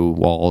through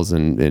walls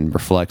and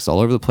reflects all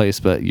over the place,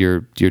 but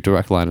your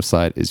direct line of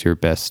sight is your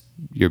best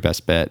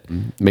bet.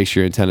 Make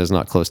sure your antenna is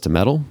not close to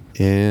metal,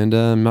 and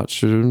not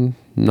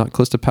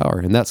close to power,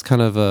 and that's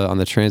kind of on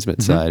the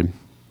transmit side.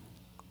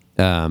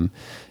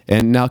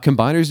 And now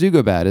combiners do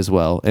go bad as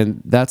well,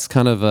 and that's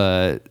kind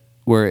of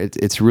where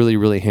it's really,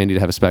 really handy to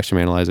have a spectrum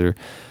analyzer.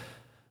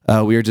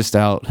 We were just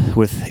out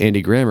with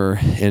Andy Grammer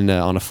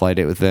on a flight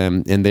date with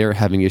them, and they were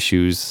having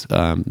issues.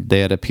 They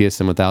had a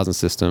PSM 1000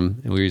 system,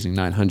 and we were using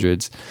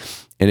 900s,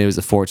 and it was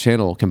a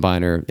 4-channel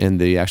combiner, and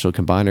the actual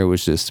combiner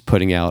was just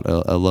putting out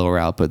a lower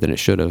output than it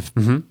should have.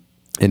 Mm-hmm.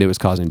 And it was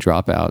causing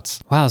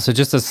dropouts. Wow, so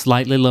just a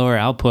slightly lower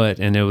output,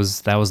 and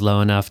that was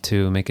low enough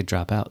to make it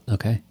drop out.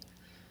 Okay.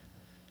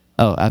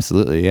 Oh,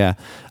 absolutely, yeah.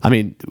 I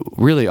mean,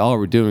 really all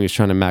we're doing is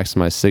trying to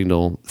maximize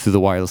signal through the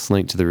wireless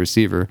link to the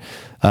receiver.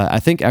 I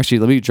think, actually,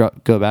 let me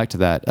go back to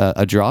that. All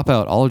a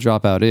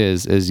dropout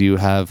is you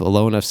have a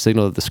low enough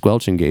signal that the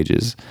squelch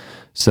engages.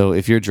 So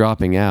if you're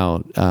dropping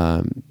out,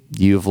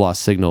 you've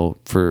lost signal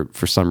for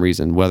some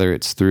reason, whether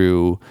it's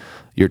through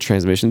your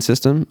transmission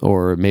system,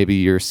 or maybe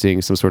you're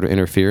seeing some sort of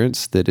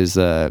interference that is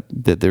that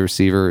the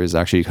receiver is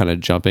actually kind of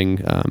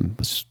jumping,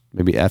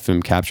 maybe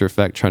FM capture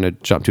effect, trying to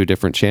jump to a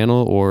different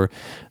channel, or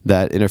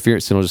that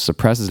interference signal just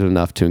suppresses it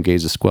enough to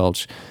engage the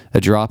squelch. A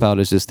dropout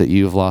is just that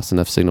you've lost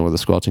enough signal where the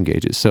squelch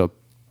engages. So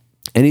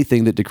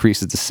anything that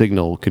decreases the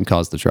signal can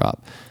cause the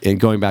drop.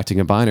 And going back to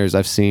combiners,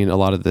 I've seen a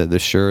lot of the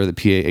Shure, the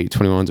PA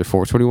 821s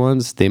or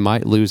 421s, they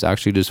might lose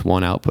actually just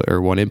one output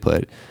or one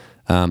input.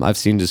 I've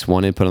seen just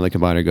one input on the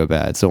combiner go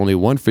bad. So only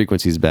one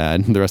frequency is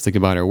bad. The rest of the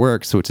combiner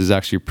works, which is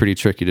actually pretty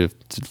tricky to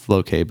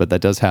locate, but that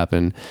does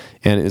happen.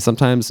 And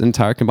sometimes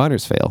entire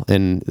combiners fail.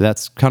 And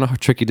that's kind of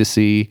tricky to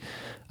see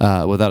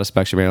without a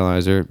spectrum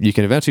analyzer. You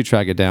can eventually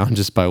track it down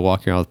just by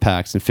walking around with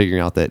packs and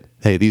figuring out that,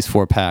 hey, these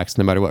 4 packs,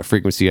 no matter what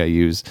frequency I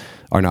use,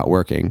 are not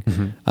working.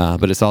 Mm-hmm.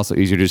 But it's also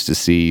easier just to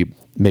see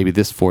maybe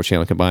this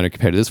 4-channel combiner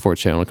compared to this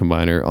 4-channel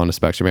combiner on a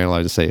spectrum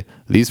analyzer and say,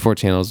 these 4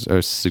 channels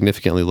are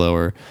significantly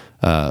lower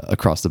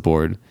across the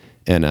board.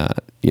 And,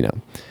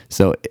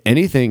 so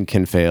anything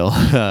can fail.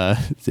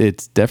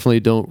 It's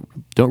definitely don't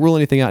rule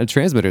anything out. And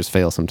transmitters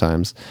fail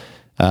sometimes.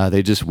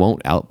 They just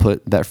won't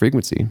output that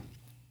frequency.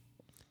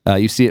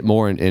 You see it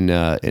more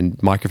in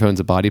microphones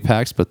and body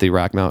packs, but the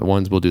rack mount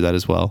ones will do that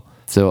as well.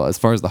 So as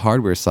far as the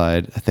hardware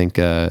side, I think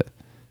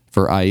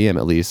for IEM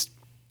at least,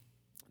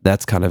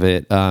 that's kind of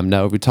it.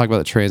 Now, if we talk about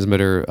the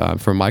transmitter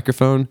for a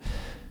microphone,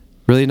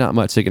 really not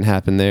much that can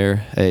happen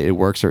there. It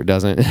works or it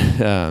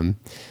doesn't.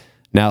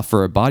 Now,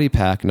 for a body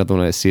pack, another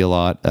one I see a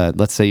lot,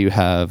 let's say you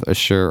have a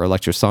Shure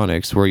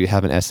Electrosonics where you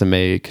have an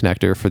SMA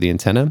connector for the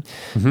antenna.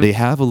 Mm-hmm. They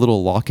have a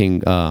little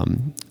locking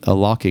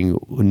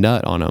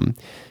nut on them.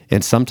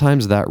 And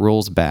sometimes that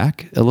rolls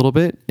back a little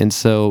bit, and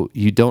so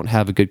you don't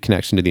have a good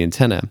connection to the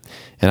antenna.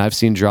 And I've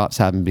seen drops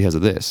happen because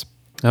of this.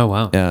 Oh,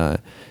 wow.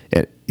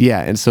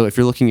 And so if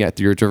you're looking at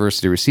your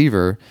diversity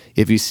receiver,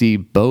 if you see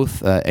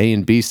both A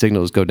and B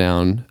signals go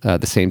down at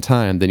the same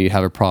time, then you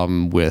have a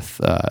problem with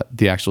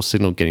the actual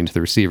signal getting to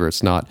the receiver.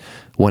 It's not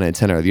one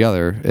antenna or the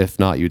other. If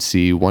not, you'd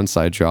see one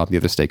side drop, the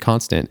other stay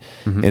constant.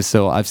 Mm-hmm. And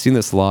so I've seen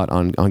this a lot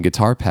on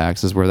guitar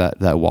packs, is where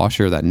that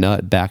washer, that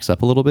nut backs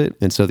up a little bit,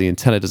 and so the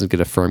antenna doesn't get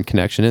a firm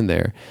connection in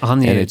there. On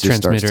the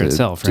transmitter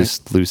itself, right?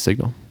 Just lose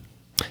signal.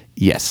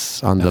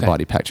 Yes, on the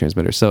body pack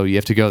transmitter. So you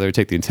have to go there,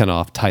 take the antenna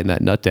off, tighten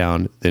that nut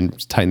down, then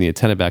tighten the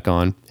antenna back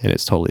on, and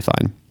it's totally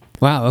fine.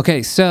 Wow.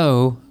 Okay.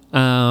 So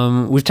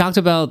we've talked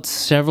about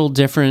several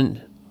different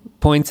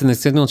points in the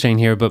signal chain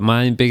here, but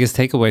my biggest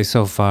takeaway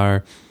so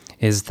far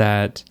is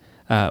that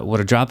what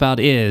a dropout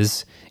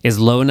is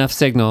low enough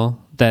signal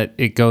that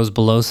it goes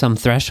below some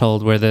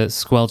threshold where the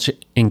squelch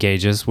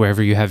engages,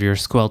 wherever you have your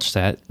squelch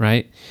set,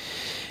 right?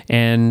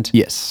 And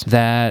yes,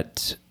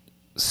 that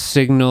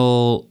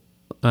signal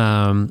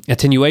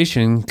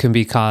attenuation can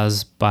be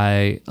caused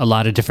by a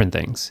lot of different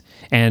things.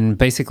 And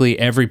basically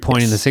every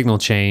point in the signal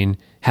chain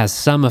has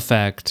some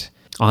effect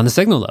on the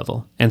signal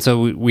level. And so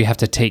we have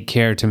to take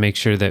care to make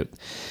sure that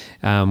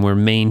we're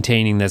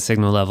maintaining that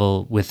signal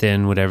level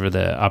within whatever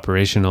the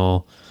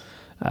operational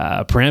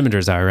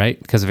parameters are,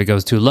 right? Because if it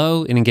goes too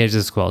low, it engages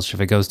the squelch.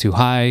 If it goes too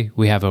high,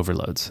 we have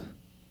overloads.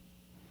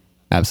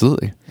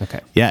 Absolutely.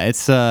 Okay. Yeah,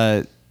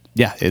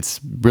 it's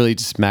really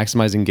just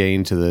maximizing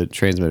gain to the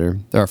transmitter,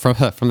 or from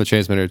the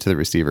transmitter to the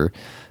receiver.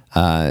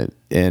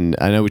 And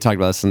I know we talked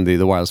about this in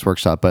the wireless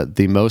workshop, but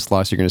the most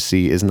loss you're going to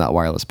see is in that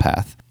wireless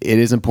path. It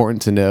is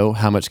important to know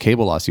how much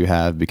cable loss you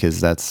have,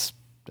 because that's,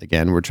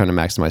 again, we're trying to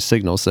maximize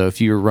signal. So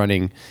if you're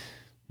running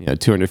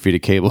 200 feet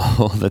of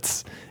cable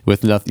that's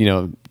with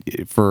nothing,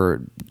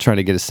 for trying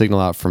to get a signal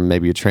out from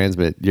maybe a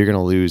transmit, you're going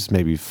to lose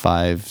maybe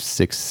 5,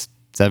 6,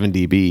 7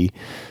 dB.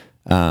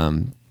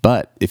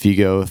 But if you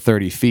go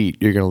 30 feet,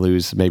 you're going to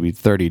lose maybe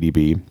 30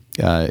 dB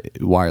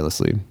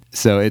wirelessly.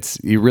 So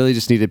you really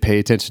just need to pay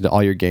attention to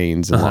all your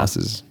gains and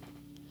losses.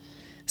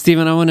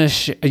 Stephen, I want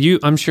to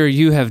I'm sure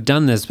you have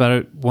done this, but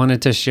I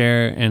wanted to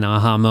share an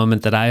aha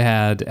moment that I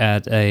had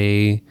at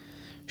a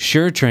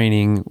Shure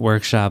training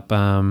workshop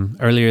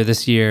earlier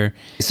this year.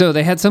 So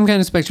they had some kind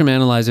of spectrum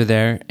analyzer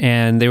there,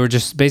 and they were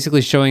just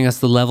basically showing us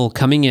the level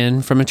coming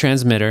in from a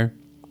transmitter.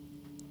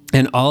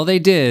 And all they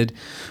did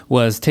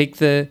was take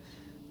the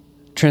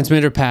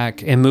transmitter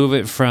pack and move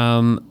it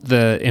from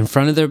in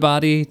front of their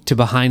body to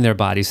behind their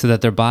body, so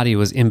that their body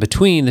was in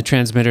between the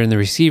transmitter and the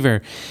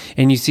receiver.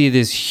 And you see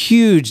this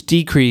huge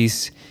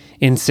decrease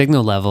in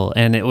signal level,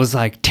 and it was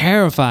like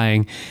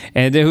terrifying.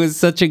 And it was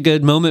such a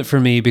good moment for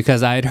me,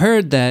 because I had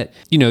heard that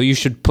you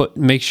should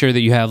make sure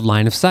that you have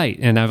line of sight,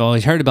 and I've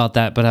always heard about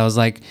that, but I was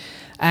like,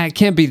 it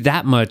can't be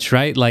that much,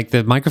 right? Like,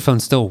 the microphone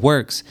still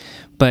works,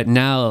 but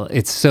now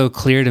it's so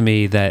clear to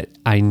me that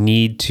I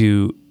need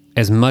to,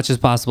 as much as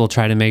possible,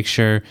 try to make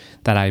sure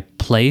that I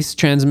place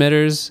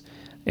transmitters,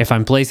 if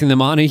I'm placing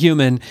them on a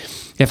human,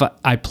 if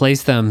I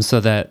place them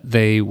so that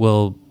they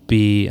will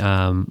be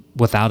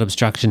without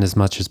obstruction as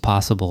much as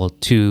possible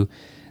to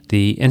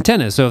the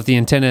antenna. So if the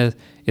antenna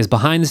is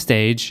behind the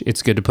stage,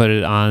 it's good to put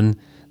it on,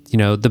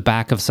 the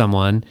back of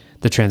someone,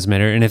 the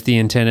transmitter. And if the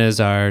antennas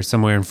are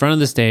somewhere in front of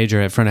the stage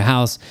or at front of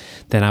house,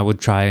 then I would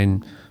try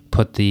and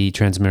put the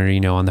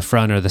transmitter, on the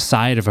front or the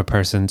side of a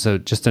person. So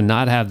just to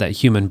not have that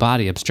human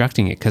body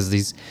obstructing it, because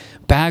these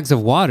bags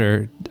of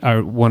water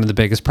are one of the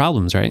biggest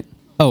problems, right?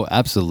 Oh,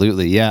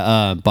 absolutely.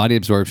 Yeah. Body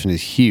absorption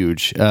is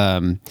huge.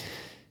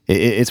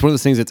 It's one of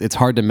those things that's it's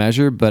hard to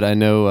measure, but I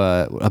know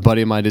a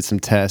buddy of mine did some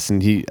tests,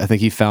 and I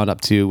think he found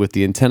up to, with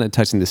the antenna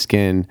touching the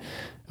skin,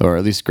 or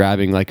at least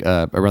grabbing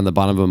around the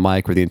bottom of a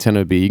mic where the antenna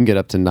would be, you can get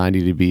up to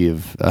 90 dB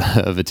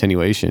of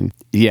attenuation.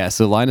 Yeah,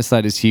 so line of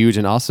sight is huge.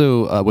 And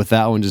also with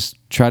that one, just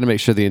try to make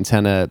sure the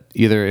antenna,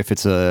 either if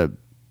it's a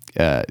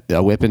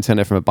whip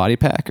antenna from a body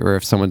pack, or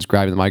if someone's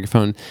grabbing the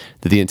microphone,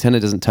 that the antenna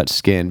doesn't touch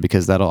skin,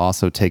 because that'll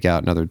also take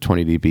out another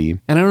 20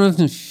 dB. And I don't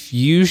know if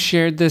you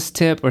shared this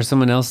tip or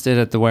someone else did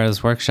at the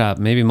wireless workshop,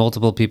 maybe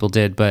multiple people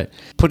did, but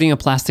putting a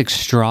plastic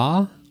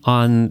straw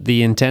on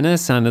the antenna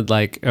sounded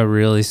like a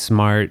really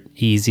smart,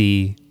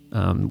 easy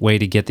way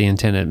to get the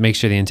antenna, make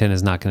sure the antenna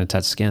is not going to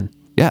touch skin.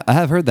 Yeah, I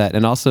have heard that,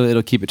 and also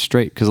it'll keep it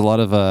straight, because a lot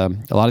of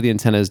the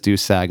antennas do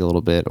sag a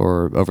little bit,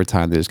 or over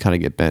time they just kind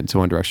of get bent to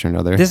one direction or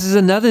another. This is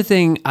another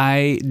thing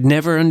I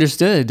never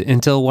understood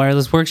until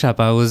wireless workshop.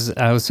 I was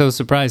so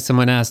surprised.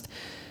 Someone asked,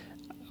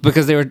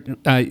 because they were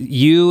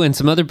you and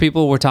some other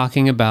people were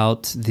talking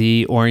about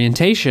the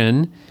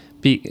orientation,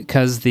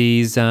 because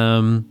these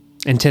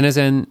antennas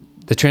and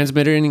the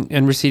transmitter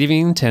and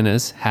receiving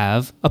antennas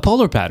have a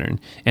polar pattern,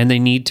 and they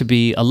need to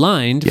be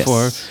aligned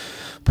for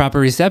proper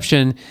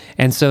reception.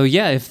 And so,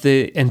 if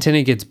the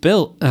antenna gets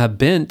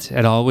bent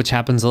at all, which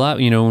happens a lot,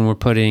 when we're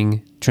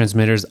putting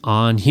transmitters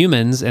on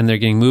humans and they're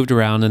getting moved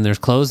around and there's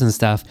clothes and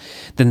stuff,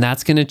 then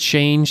that's going to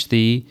change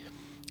the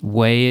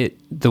way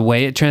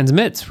it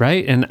transmits,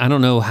 right? And I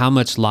don't know how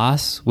much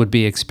loss would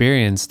be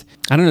experienced.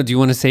 I don't know. Do you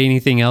want to say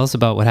anything else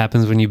about what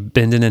happens when you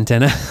bend an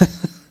antenna?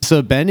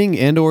 So bending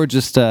and or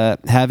just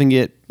having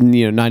it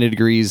 90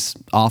 degrees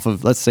off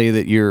of, let's say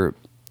that you're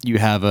you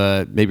have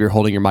maybe you're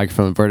holding your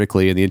microphone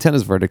vertically and the antenna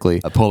is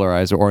vertically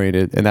polarized or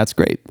oriented, and that's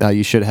great.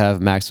 You should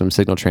have maximum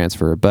signal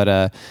transfer.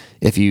 But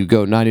if you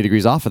go 90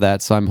 degrees off of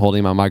that, so I'm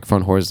holding my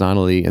microphone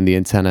horizontally and the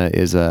antenna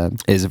is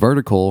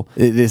vertical,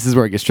 this is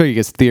where it gets tricky,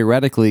 because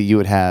theoretically you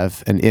would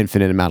have an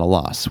infinite amount of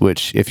loss,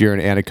 which if you're an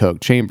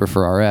anechoic chamber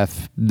for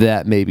RF,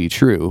 that may be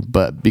true.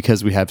 But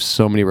because we have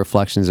so many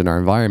reflections in our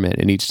environment,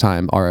 and each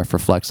time RF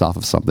reflects off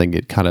of something,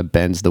 it kind of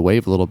bends the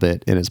wave a little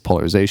bit in its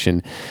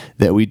polarization,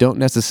 that we don't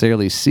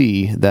necessarily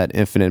see that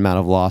infinite amount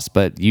of loss,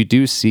 but you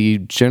do see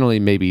generally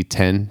maybe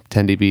 10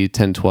 dB,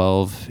 10,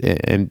 12,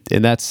 and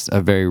that's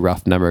a very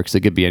rough number because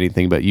it could be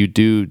anything, but you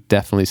do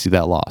definitely see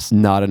that loss.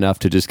 Not enough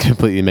to just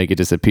completely make it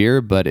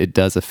disappear, but it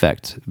does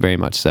affect very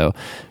much so,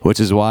 which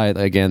is why,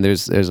 again,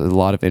 there's a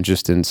lot of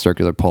interest in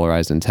circular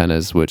polarized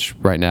antennas, which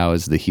right now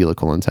is the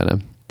helical antenna.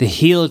 The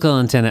helical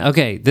antenna.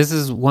 Okay, this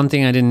is one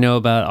thing I didn't know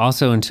about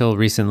also until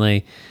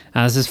recently.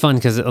 This is fun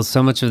because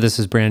so much of this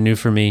is brand new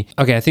for me.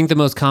 Okay, I think the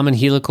most common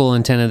helical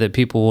antenna that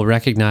people will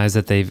recognize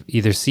that they've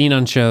either seen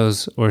on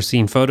shows or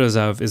seen photos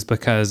of is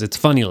because it's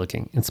funny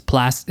looking.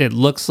 It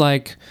looks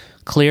like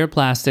clear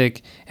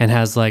plastic and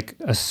has like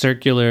a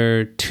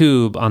circular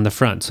tube on the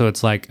front. So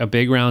it's like a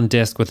big round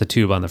disc with a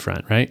tube on the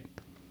front, right?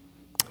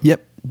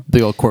 Yep,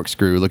 big old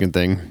corkscrew looking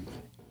thing.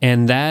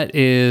 And that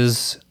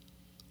is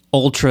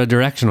ultra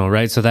directional,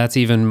 right? So that's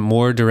even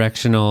more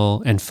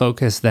directional and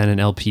focused than an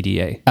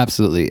LPDA.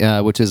 Absolutely,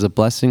 which is a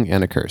blessing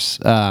and a curse.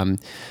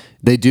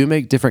 They do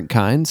make different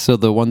kinds. So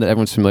the one that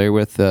everyone's familiar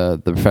with,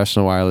 the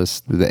professional wireless,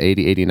 the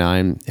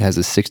 8089, has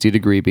a 60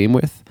 degree beam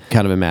width.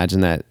 Kind of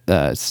imagine that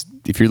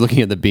if you're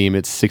looking at the beam,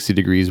 it's 60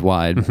 degrees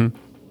wide.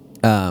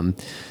 Mm-hmm.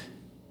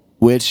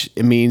 Which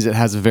means it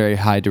has a very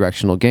high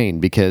directional gain,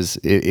 because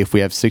if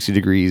we have 60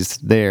 degrees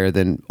there,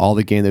 then all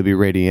the gain that will be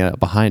radiating out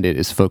behind it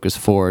is focused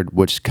forward,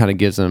 which kind of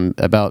gives them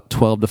about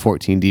 12 to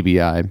 14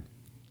 dBi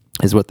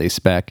is what they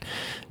spec.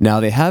 Now,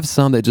 they have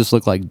some that just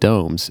look like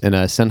domes, and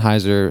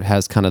Sennheiser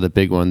has kind of the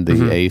big one, the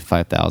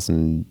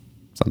A5000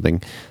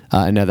 something.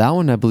 And now that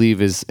one, I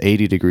believe, is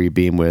 80 degree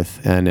beam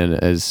width, and then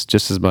is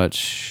just as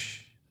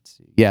much.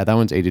 Yeah, that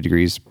one's 80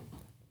 degrees.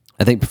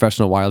 I think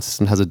Professional Wireless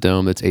System has a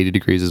dome that's 80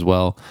 degrees as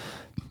well.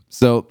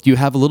 So you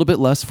have a little bit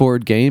less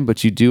forward gain,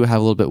 but you do have a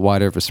little bit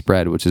wider of a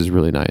spread, which is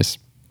really nice.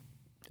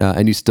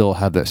 And you still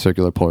have that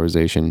circular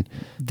polarization.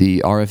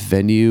 The RF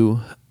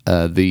Venue,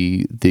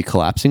 the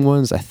collapsing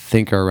ones, I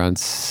think are around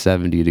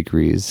 70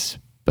 degrees,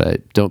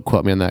 but don't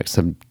quote me on that because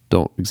I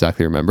don't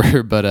exactly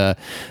remember. But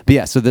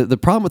yeah, so the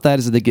problem with that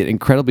is that they get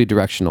incredibly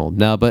directional.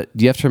 Now, but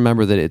you have to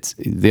remember that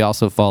they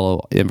also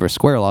follow inverse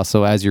square law.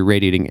 So as you're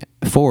radiating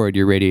forward,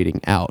 you're radiating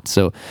out.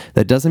 So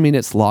that doesn't mean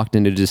it's locked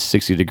into just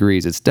 60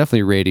 degrees. It's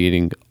definitely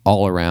radiating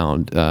all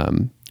around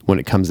when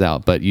it comes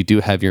out, but you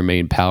do have your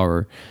main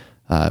power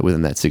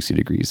within that 60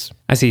 degrees.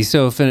 I see.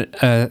 So if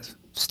a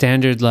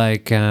standard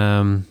like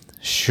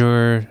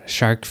Shure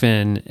shark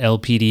fin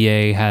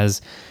LPDA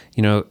has,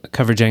 a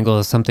coverage angle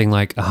of something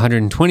like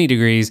 120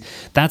 degrees,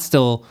 that's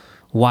still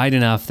wide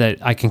enough that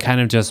I can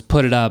kind of just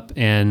put it up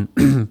and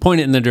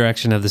point it in the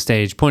direction of the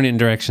stage, point it in the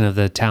direction of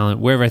the talent,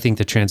 wherever I think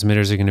the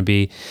transmitters are going to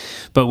be.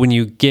 But when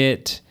you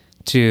get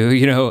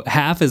to,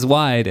 half as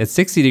wide at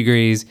 60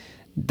 degrees,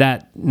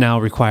 that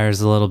now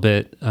requires a little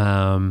bit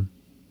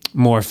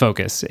more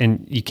focus,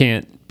 and you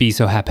can't be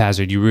so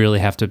haphazard. You really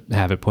have to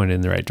have it pointed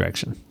in the right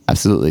direction.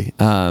 Absolutely.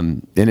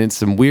 And in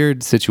some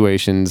weird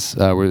situations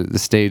where the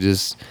stage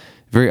is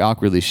very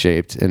awkwardly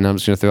shaped, and I'm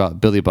just going to throw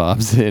out Billy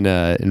Bob's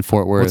in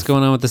Fort Worth. What's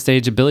going on with the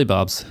stage at Billy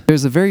Bob's?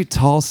 There's a very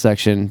tall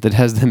section that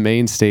has the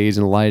main stage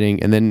and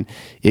lighting, and then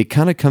it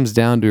kind of comes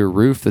down to a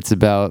roof that's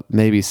about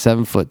maybe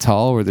 7 foot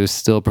tall, where there's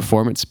still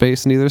performance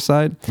space on either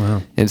side.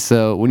 Wow. And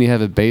so when you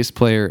have a bass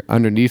player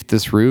underneath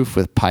this roof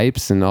with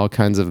pipes and all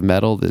kinds of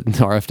metal that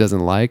RF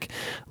doesn't like,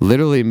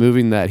 literally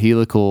moving that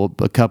helical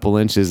a couple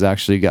inches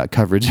actually got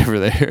coverage over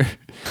there.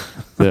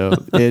 So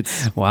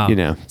it's,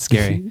 wow,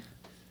 scary.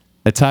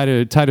 A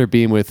tighter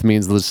beam width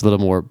means just a little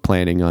more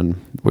planning on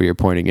where you're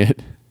pointing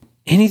it.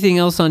 Anything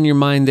else on your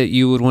mind that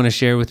you would want to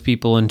share with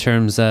people in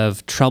terms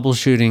of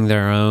troubleshooting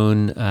their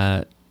own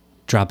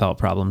dropout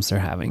problems they're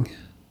having?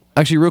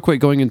 Actually, real quick,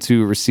 going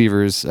into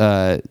receivers,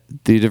 the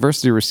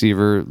diversity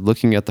receiver,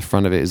 looking at the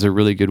front of it is a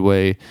really good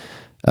way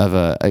of,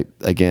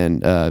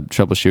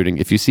 troubleshooting.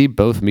 If you see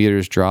both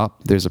meters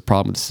drop, there's a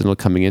problem with the signal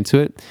coming into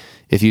it.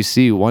 If you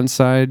see one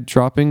side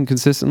dropping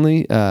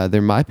consistently,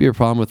 there might be a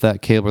problem with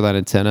that cable or that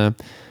antenna.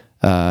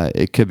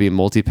 It could be a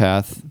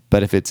multipath,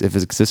 but if it's a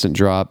consistent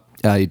drop,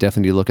 you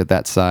definitely need to look at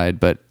that side.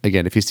 But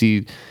again, if you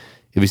see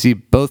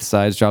both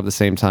sides drop at the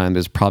same time,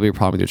 there's probably a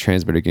problem with your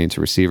transmitter getting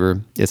to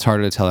receiver. It's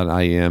harder to tell on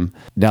IEM.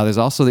 Now, there's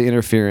also the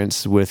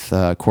interference with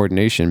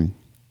coordination,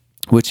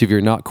 which if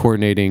you're not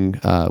coordinating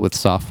with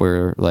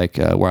software like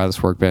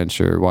Wireless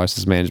Workbench or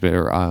Wireless Management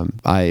or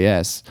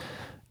IAS,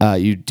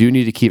 you do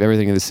need to keep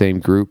everything in the same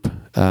group.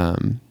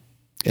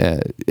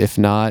 If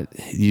not,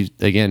 the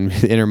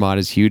intermod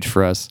is huge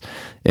for us,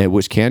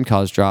 which can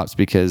cause drops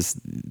because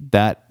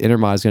that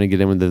intermod is going to get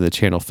in within the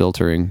channel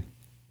filtering.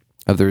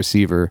 of the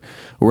receiver.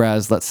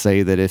 Whereas let's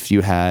say that if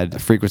you had a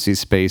frequency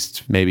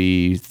spaced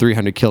maybe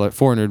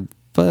 400,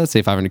 but let's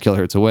say 500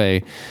 kilohertz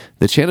away,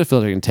 the channel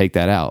filter can take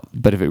that out.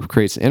 But if it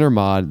creates an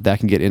intermod, that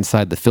can get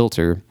inside the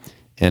filter,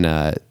 and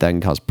that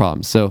can cause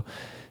problems. So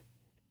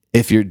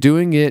if you're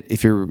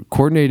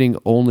coordinating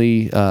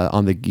only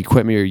on the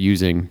equipment you're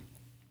using,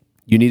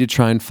 you need to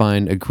try and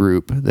find a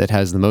group that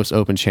has the most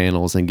open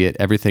channels and get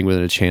everything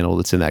within a channel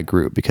that's in that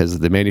group, because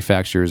the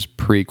manufacturers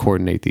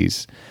pre-coordinate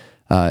these.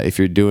 If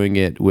you're doing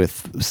it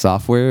with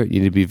software, you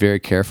need to be very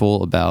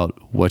careful about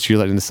what you're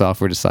letting the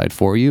software decide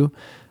for you.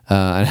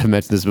 I've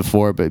mentioned this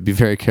before, but be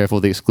very careful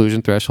with the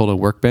exclusion threshold on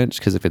Workbench,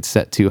 because if it's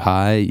set too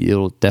high,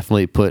 it'll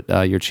definitely put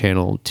your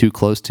channel too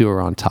close to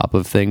or on top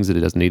of things that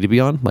it doesn't need to be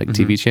on, like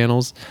TV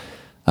channels.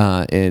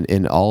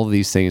 And all of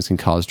these things can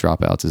cause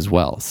dropouts as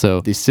well. So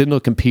the signal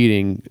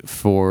competing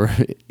for,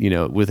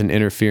 with an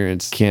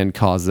interference can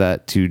cause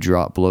that to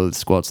drop below the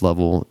squelch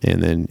level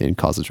and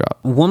cause a drop.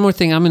 One more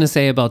thing I'm going to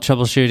say about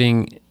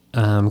troubleshooting,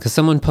 because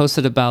someone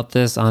posted about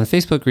this on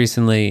Facebook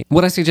recently.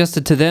 What I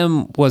suggested to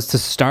them was to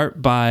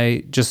start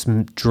by just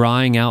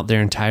drawing out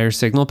their entire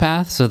signal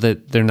path so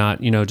that they're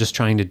not, just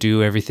trying to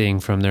do everything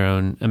from their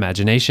own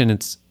imagination.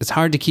 It's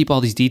hard to keep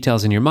all these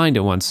details in your mind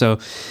at once. So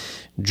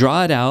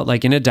draw it out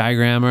like in a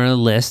diagram or a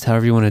list,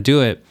 however you want to do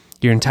it,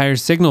 your entire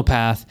signal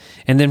path.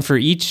 And then for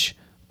each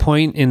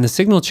point in the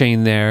signal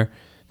chain there,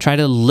 try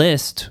to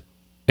list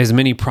as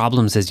many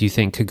problems as you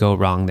think could go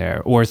wrong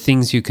there, or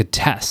things you could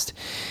test.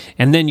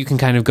 And then you can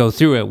kind of go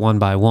through it one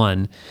by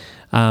one.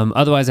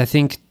 Otherwise, I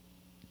think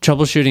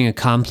troubleshooting a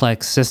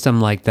complex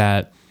system like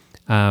that,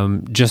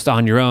 just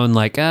on your own,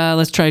 like,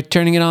 let's try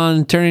turning it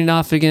on, turning it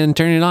off again,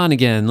 turning it on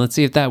again. Let's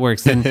see if that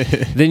works. Then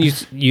then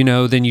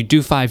you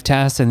do 5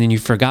 tests, and then you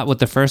forgot what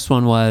the first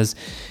one was.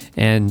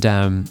 And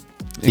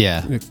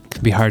it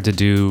can be hard to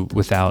do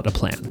without a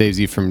plan. Saves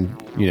you from,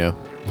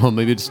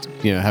 maybe just,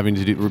 having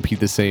to repeat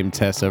the same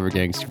test over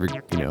again because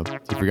you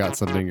forgot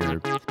something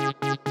or...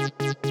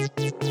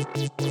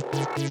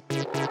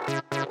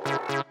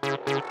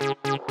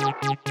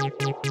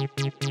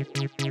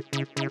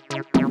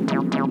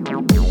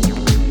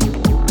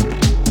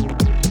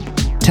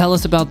 Tell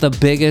us about the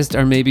biggest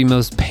or maybe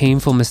most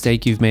painful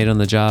mistake you've made on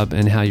the job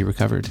and how you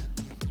recovered.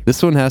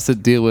 This one has to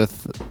deal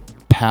with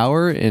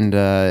power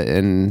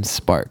and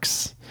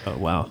sparks. Oh,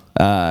 wow.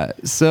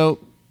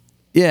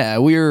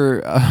 We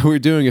were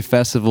doing a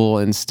festival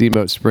in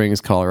Steamboat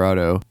Springs,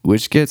 Colorado,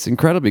 which gets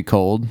incredibly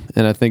cold,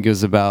 and I think it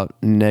was about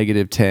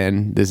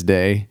 -10 this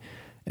day.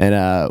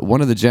 And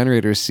one of the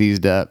generators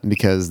seized up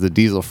because the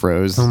diesel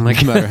froze. Oh my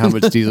God. No matter how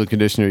much diesel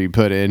conditioner you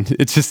put in,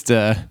 it's just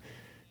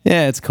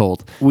it's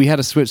cold. We had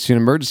to switch to an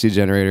emergency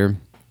generator,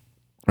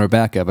 or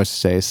backup, I should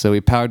say. So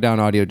we powered down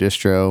audio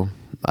distro.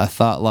 I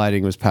thought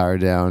lighting was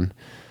powered down.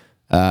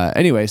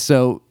 Anyway,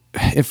 so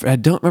if I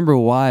don't remember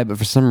why, but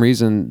for some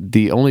reason,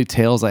 the only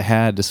tails I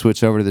had to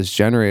switch over to this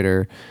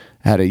generator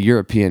had a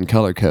European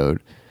color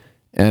code,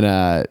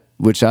 and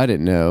which I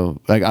didn't know.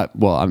 I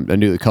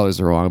knew the colors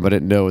were wrong, but I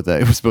didn't know what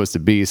that it was supposed to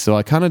be. So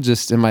I kind of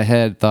just in my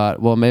head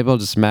thought, well, maybe I'll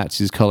just match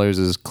these colors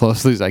as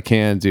closely as I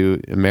can to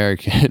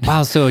American.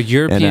 Wow, so a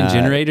European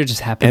generator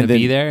just happened to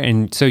be there,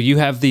 and so you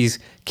have these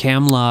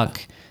cam lock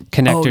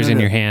connectors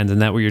in your hand,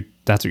 and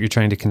that's what you're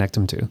trying to connect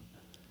them to.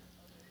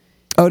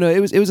 Oh no,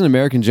 it was an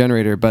American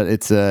generator, but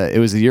it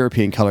was a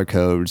European color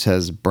code, which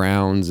has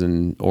browns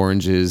and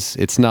oranges.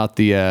 It's not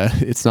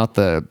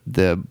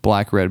the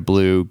black, red,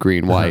 blue,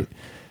 green, white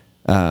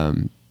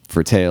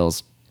for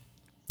tails.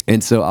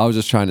 And so I was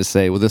just trying to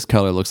say, well, this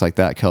color looks like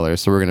that color,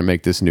 so we're going to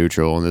make this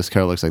neutral, and this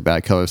color looks like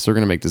that color, so we're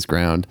going to make this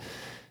ground,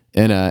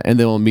 and then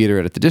we'll meter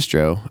it at the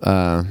distro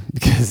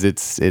because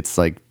it's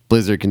like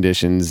blizzard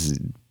conditions,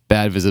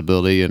 bad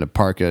visibility, and a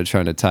parka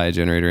trying to tie a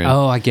generator in.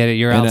 Oh, I get it.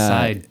 You're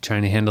outside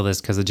trying to handle this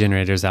because the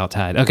generator's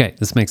outside. Okay,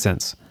 this makes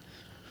sense.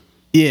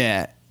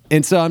 Yeah.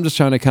 And so I'm just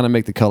trying to kind of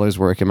make the colors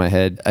work in my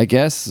head. I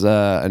guess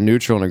a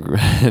neutral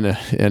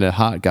and a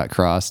hot got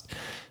crossed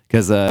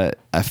because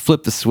I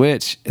flipped the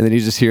switch, and then you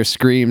just hear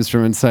screams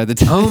from inside the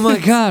tank. Oh my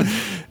God.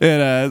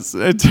 And so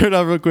it turned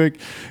off real quick.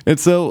 And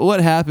so what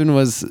happened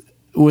was,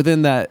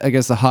 within that, I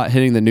guess the hot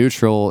hitting the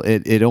neutral,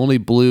 it only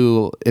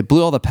blew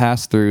all the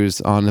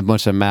pass-throughs on a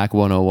bunch of Mac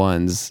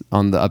 101s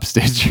on the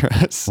upstage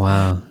truss.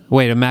 Wow.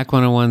 Wait, a Mac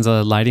 101's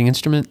a lighting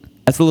instrument?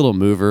 That's a little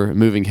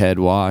moving head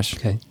wash.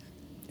 Okay.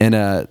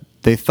 And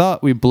they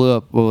thought we blew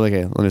up. Well,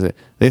 okay, let me say.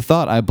 They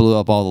thought I blew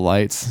up all the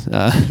lights.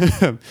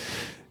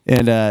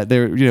 And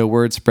there,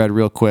 word spread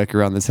real quick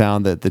around the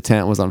town that the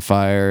tent was on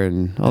fire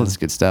and all this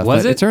good stuff.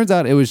 Was it? It turns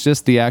out it was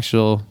just the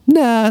actual.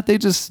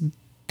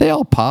 They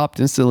all popped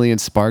instantly and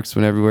sparks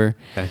went everywhere.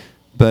 Okay.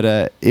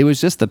 But it was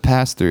just the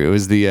pass through. It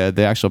was the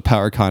actual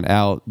power con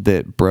out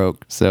that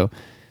broke. So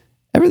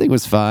everything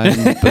was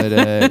fine. But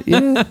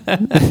yeah,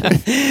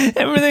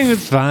 everything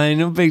was fine.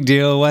 No big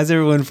deal. Why is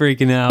everyone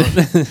freaking out?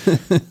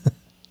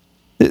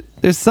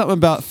 There's something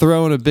about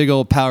throwing a big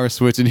old power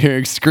switch and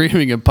hearing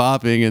screaming and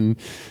popping and.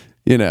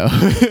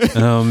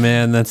 Oh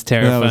man, that's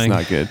terrifying. That was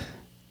not good.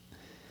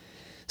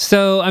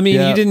 So, I mean,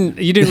 Yeah.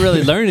 you didn't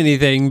really learn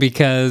anything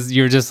because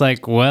you're just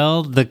like,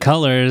 well, the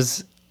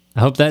colors. I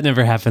hope that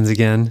never happens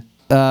again.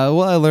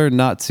 Well, I learned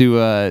not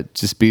to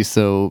just be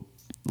so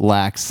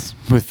lax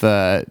with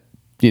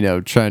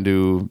trying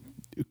to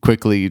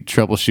quickly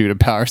troubleshoot a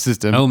power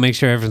system. Oh, make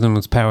sure everything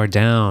was powered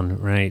down,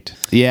 right?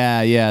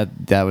 Yeah,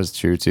 that was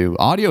true too.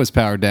 Audio is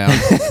powered down.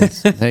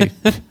 Hey,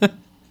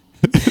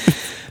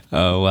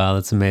 Oh, wow,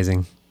 that's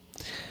amazing.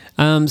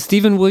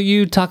 Stephen, will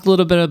you talk a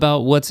little bit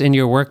about what's in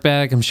your work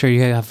bag? I'm sure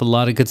you have a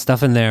lot of good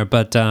stuff in there,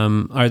 but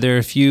are there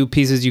a few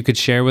pieces you could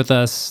share with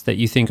us that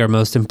you think are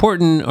most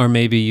important, or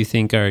maybe you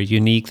think are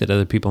unique that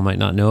other people might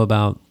not know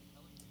about?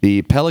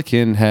 the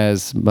Pelican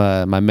has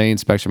my main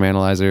spectrum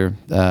analyzer,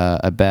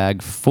 a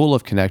bag full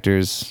of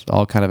connectors,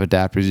 all kind of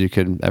adapters you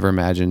could ever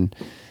imagine.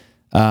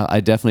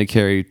 I definitely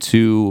carry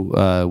two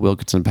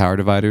Wilkinson power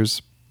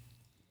dividers,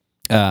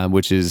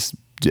 which is,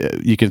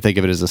 you can think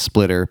of it as a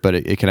splitter, but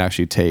it can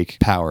actually take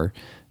power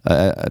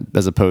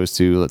as opposed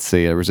to, let's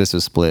say, a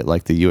resistive split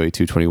like the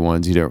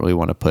UA221s. You don't really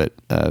want to put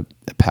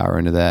power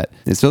into that.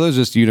 And so those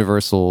are just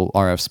universal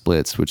RF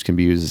splits, which can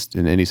be used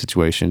in any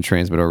situation,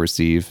 transmit or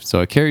receive.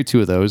 So I carry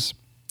two of those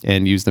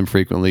and use them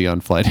frequently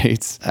on flight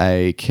dates.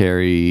 I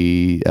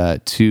carry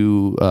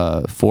two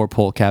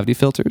 4-pole cavity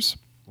filters.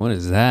 What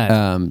is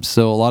that?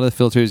 So a lot of the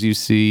filters you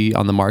see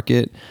on the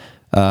market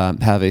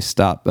have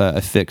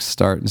a fixed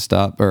start and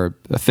stop, or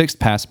a fixed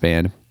pass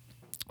band,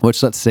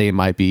 which let's say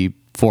might be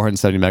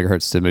 470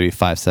 megahertz to maybe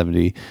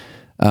 570.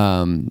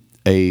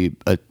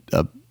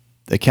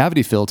 A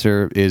cavity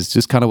filter is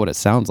just kind of what it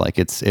sounds like.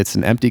 It's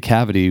an empty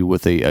cavity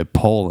with a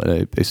pole,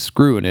 a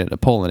screw in it, a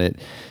pole in it,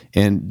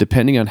 and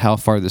depending on how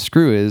far the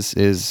screw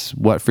is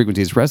what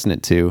frequency it's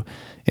resonant to.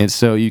 And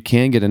so you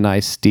can get a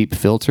nice steep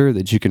filter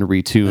that you can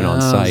retune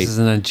on site. This is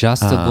an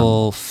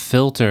adjustable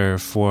filter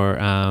for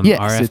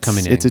RF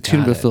coming in. It's a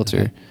tunable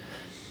filter. Okay.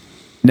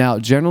 Now,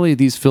 generally,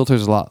 these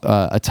filters are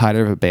a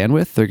tighter of a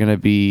bandwidth. They're going to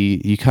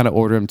be, you kind of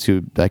order them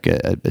to like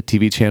a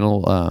TV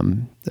channel.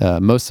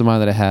 Most of mine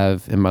that I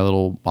have in my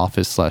little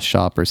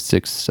office/shop are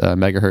 6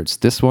 megahertz.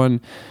 This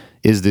one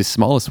is the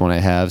smallest one I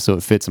have, so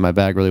it fits in my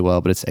bag really well,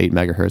 but it's 8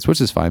 megahertz,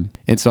 which is fine.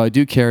 And so I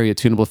do carry a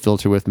tunable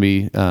filter with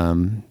me.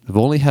 I've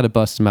only had to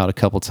bust them out a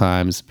couple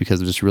times because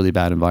of just really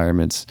bad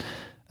environments.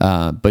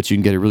 But you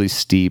can get a really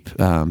steep,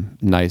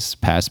 nice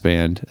pass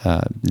band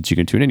that you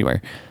can tune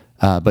anywhere.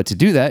 But to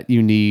do that,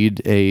 you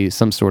need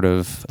some sort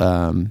of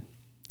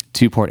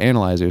 2-port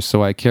analyzer.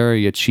 So I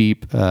carry a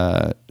cheap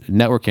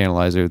network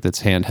analyzer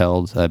that's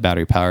handheld,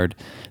 battery powered.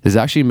 It's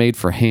actually made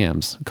for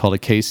hams, called a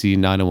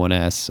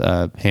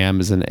KC901S. Ham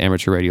is an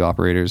amateur radio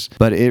operators,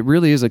 but it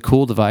really is a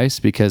cool device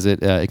because it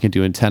can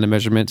do antenna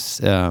measurements.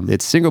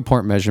 Its single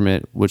port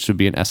measurement, which would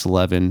be an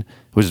S11,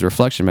 which is a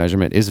reflection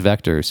measurement, is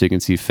vector, so you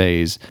can see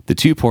phase. The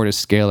 2-port is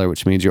scalar,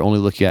 which means you're only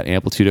looking at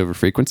amplitude over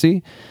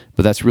frequency,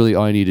 but that's really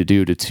all you need to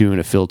do to tune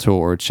a filter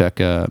or check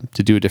to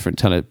do a different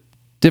type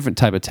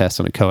of test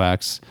on a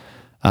coax.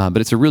 But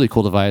it's a really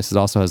cool device. It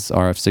also has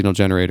RF signal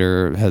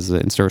generator, has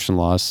an insertion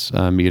loss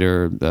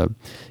meter.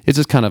 It's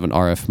just kind of an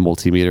RF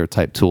multimeter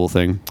type tool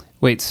thing.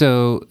 Wait,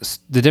 so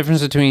the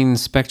difference between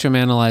spectrum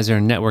analyzer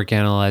and network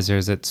analyzer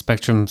is that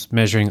spectrum's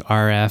measuring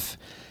RF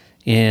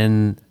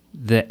in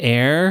the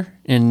air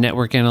and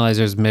network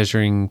analyzer is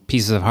measuring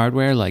pieces of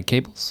hardware like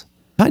cables?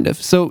 Kind of.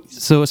 So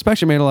a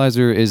spectrum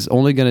analyzer is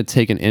only going to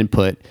take an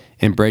input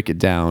and break it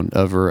down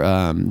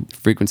over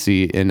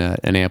frequency and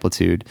an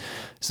amplitude.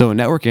 So a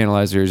network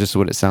analyzer is just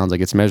what it sounds like.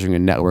 It's measuring a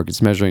network.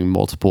 It's measuring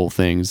multiple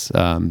things.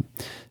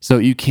 So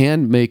you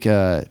can make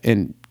a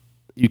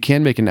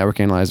network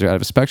analyzer out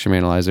of a spectrum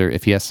analyzer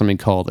if you have something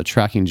called a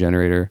tracking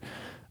generator,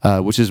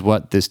 which is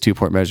what this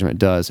 2-port measurement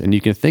does. And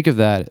you can think of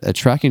that, a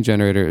tracking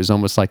generator is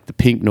almost like the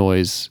pink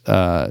noise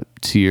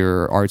to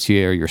your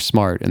RTA or your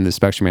smart, and the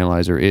spectrum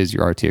analyzer is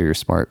your RTA or your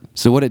smart.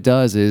 So what it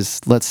does is,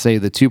 let's say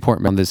the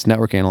 2-port on this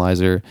network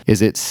analyzer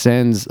is it just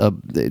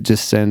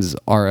sends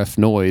RF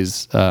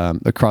noise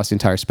across the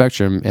entire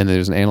spectrum, and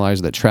there's an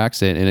analyzer that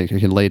tracks it, and it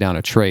can lay down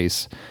a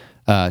trace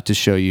to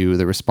show you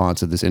the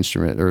response of this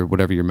instrument or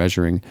whatever you're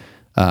measuring,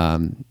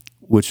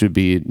 which would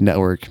be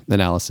network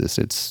analysis.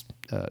 It's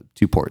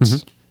 2 ports.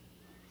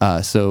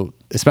 Mm-hmm. So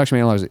a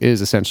spectrum analyzer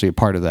is essentially a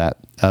part of that,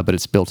 but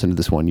it's built into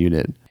this one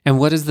unit. And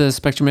what is the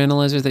spectrum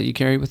analyzer that you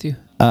carry with you?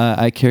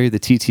 I carry the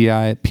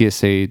TTI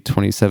PSA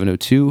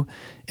 2702,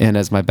 and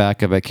as my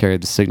backup, I carry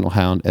the Signal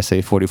Hound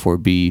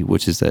SA44B,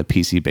 which is a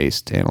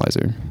PC-based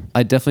analyzer.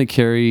 I definitely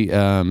carry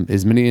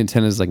as many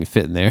antennas as I can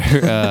fit in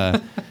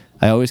there.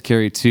 I always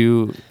carry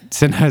 2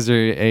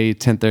 Sennheiser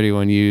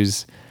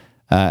A1031Us.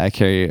 I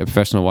carry a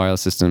Professional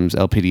Wireless Systems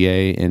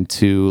LPDA and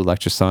 2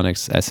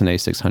 Lectrosonics SNA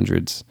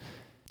 600s,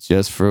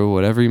 just for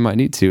whatever you might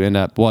need to. And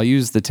I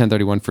use the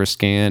 1031 for a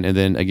scan, and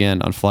then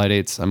again on flight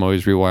dates, I'm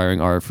always rewiring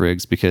RF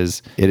rigs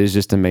because it is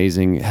just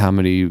amazing how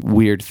many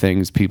weird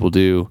things people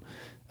do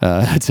to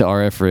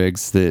RF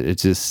rigs that it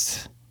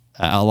just.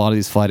 A lot of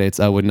these flight dates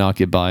I would not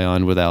get by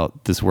on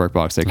without this work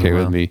box I carry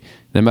with me.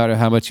 No matter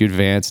how much you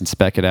advance and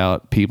spec it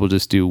out, people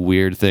just do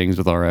weird things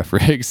with RF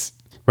rigs.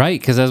 Right,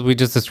 because as we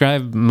just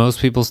described, most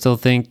people still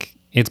think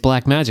it's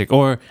black magic.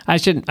 Or I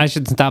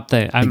should stop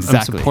that. I'm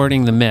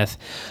supporting the myth.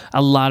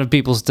 A lot of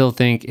people still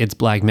think it's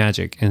black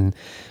magic. And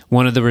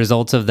one of the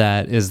results of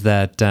that is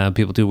that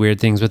people do weird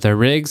things with their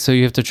rigs. So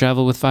you have to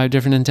travel with 5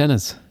 different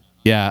antennas.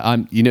 Yeah,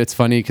 it's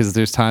funny because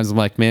there's times I'm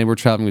like, man, we're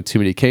traveling with too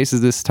many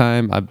cases this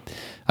time.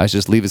 I should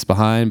just leave this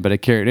behind, but I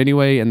carry it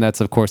anyway, and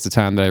that's of course the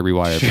time that I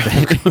rewire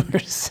everything. Of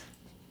course.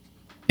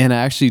 And I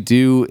actually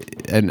do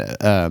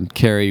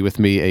carry with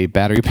me a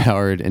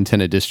battery-powered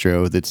antenna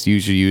distro that's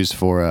usually used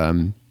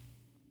for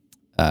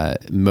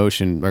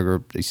motion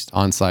or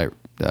on-site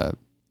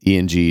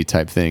ENG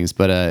type things,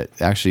 but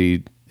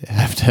actually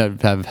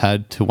have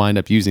had to wind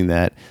up using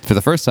that for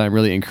the first time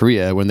really in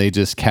Korea when they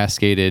just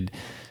cascaded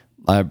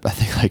I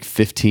think like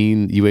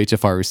 15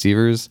 UHFR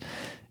receivers.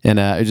 And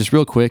just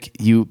real quick,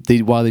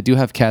 while they do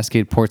have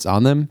cascade ports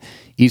on them,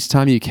 each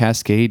time you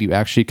cascade, you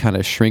actually kind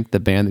of shrink the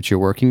band that you're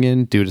working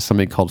in due to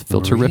something called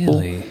filter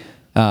ripple.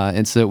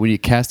 And so when you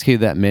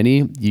cascade that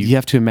many, you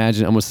have to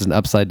imagine almost as an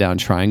upside down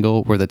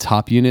triangle where the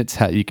top units,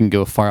 you can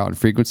go far out in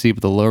frequency,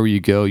 but the lower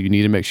you go, you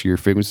need to make sure your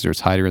frequencies are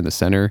tighter in the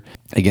center.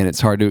 Again, it's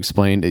hard to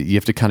explain. You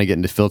have to kind of get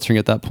into filtering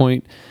at that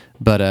point,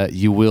 but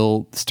you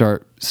will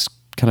start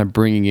kind of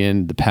bringing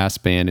in the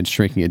passband and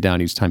shrinking it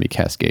down each time you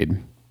cascade.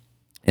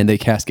 And they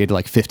cascade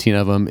like 15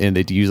 of them, and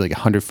they use like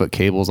 100-foot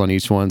cables on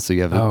each one, so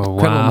you have an incredible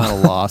amount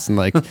of loss. And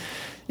like,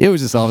 it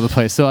was just all over the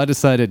place. So I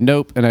decided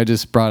nope, and I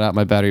just brought out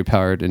my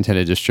battery-powered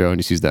antenna distro and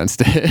just used that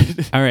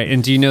instead. All right,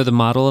 and do you know the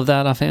model of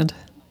that offhand?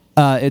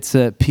 It's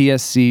a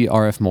PSC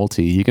RF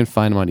Multi. You can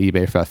find them on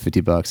eBay for about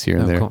 $50 here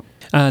and there. Cool.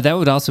 That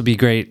would also be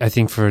great, I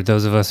think, for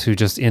those of us who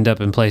just end up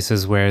in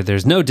places where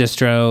there's no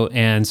distro,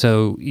 and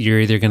so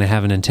you're either going to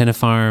have an antenna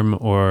farm,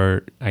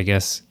 or I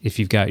guess if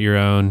you've got your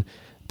own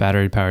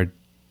battery-powered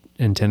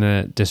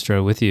antenna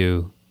distro with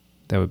you,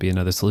 that would be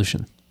another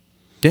solution.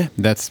 Yeah,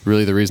 that's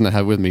really the reason I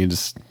have with me,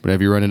 just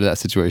whenever you run into that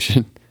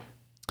situation.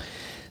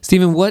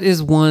 Stephen, what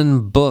is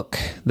one book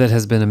that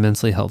has been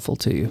immensely helpful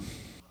to you?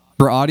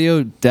 For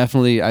audio,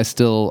 definitely,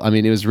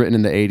 it was written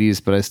in the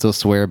 80s, but I still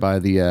swear by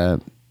the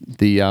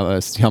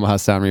Yamaha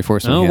Sound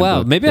Reinforcement Handbook.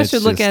 Wow. Maybe I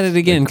should look at it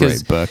again,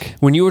 because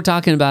when you were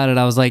talking about it,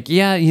 I was like,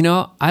 yeah,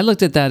 I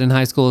looked at that in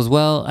high school as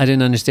well. I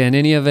didn't understand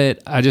any of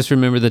it. I just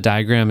remember the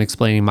diagram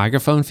explaining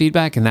microphone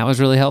feedback, and that was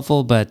really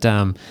helpful. But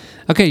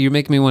okay, you're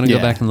making me want to go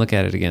back and look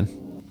at it again.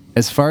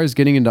 As far as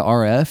getting into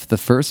RF, the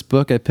first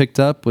book I picked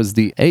up was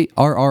the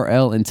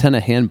ARRL Antenna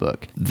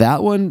Handbook.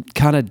 That one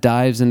kind of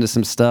dives into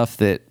some stuff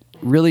that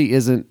really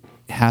isn't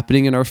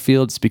happening in our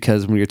fields,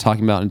 because when you're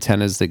talking about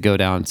antennas that go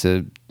down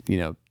to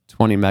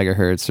 20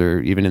 megahertz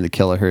or even in the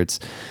kilohertz,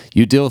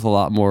 you deal with a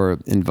lot more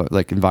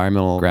like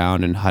environmental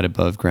ground and height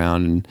above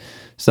ground and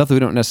stuff that we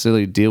don't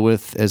necessarily deal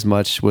with as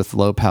much with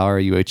low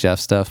power UHF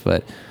stuff,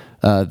 but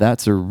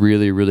that's a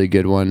really, really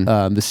good one.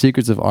 The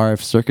Secrets of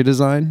RF Circuit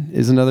Design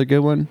is another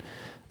good one.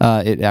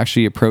 It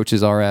actually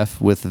approaches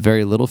RF with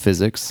very little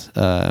physics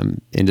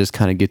and just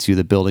kind of gets you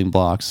the building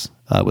blocks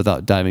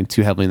without diving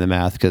too heavily in the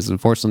math, because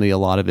unfortunately a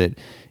lot of it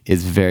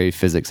is very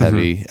physics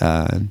heavy.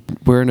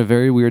 We're in a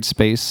very weird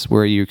space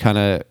where you kind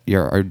of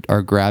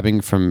are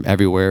grabbing from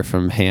everywhere,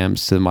 from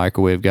hams to the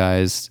microwave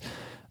guys.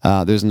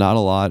 There's not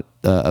a lot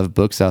of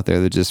books out there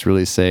that just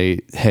really say,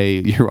 hey,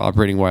 you're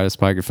operating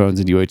wireless microphones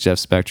in UHF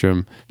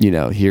spectrum,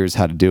 here's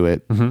how to do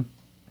it.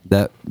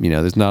 That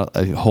there's not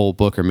a whole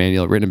book or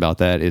manual written about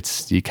that.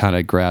 It's, you kind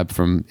of grab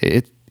from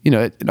it.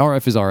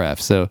 RF is RF,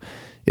 so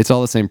it's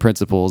all the same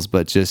principles,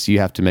 but just you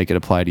have to make it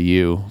apply to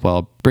you,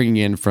 while bringing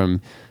in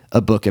from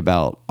a book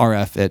about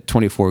RF at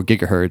 24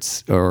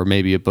 gigahertz, or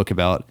maybe a book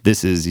about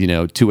this is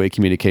two-way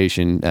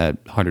communication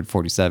at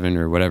 147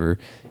 or whatever,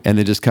 and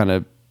then just kind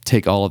of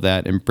take all of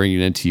that and bring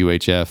it into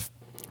UHF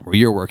where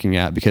you're working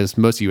at, because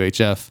most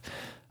UHF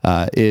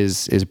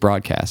is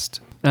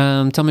broadcast.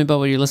 Tell me about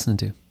what you're listening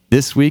to.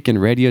 This Week in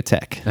Radio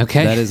Tech.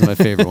 Okay. That is my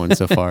favorite one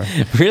so far.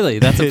 Really?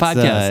 That's a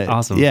podcast.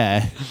 Awesome.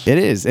 Yeah, it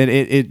is. And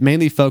it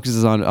mainly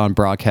focuses on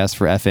broadcast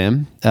for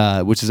FM,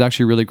 which is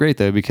actually really great,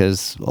 though,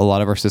 because a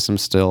lot of our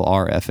systems still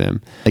are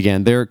FM.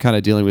 Again, they're kind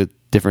of dealing with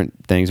different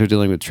things. They're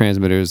dealing with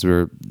transmitters.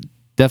 They're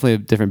definitely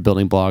have different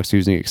building blocks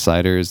using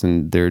exciters,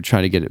 and they're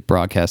trying to get it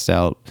broadcast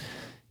out,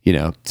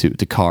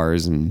 to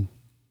cars and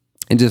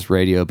just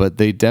radio. But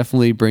they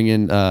definitely bring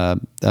in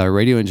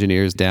radio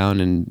engineers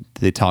down, and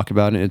they talk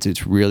about it.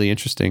 It's really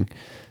interesting.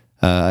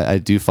 I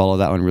do follow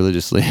that one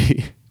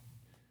religiously.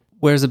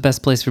 Where's the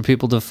best place for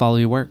people to follow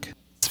your work?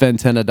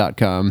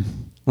 Sventenna.com.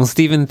 Well,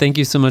 Stephen, thank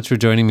you so much for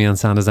joining me on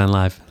Sound Design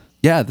Live.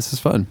 Yeah, this is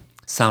fun.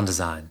 Sound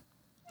Design.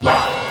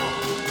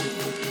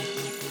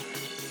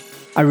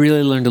 I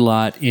really learned a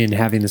lot in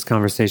having this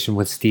conversation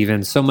with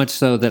Stephen, so much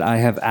so that I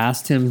have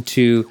asked him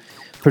to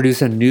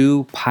produce a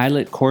new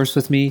pilot course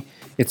with me.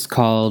 It's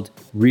called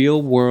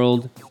Real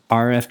World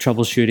RF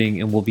Troubleshooting,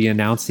 and we'll be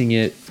announcing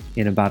it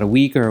in about a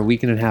week or a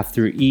week and a half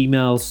through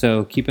email.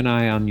 So keep an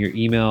eye on your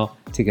email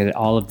to get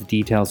all of the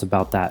details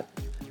about that.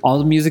 All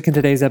the music in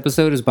today's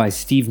episode is by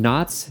Steve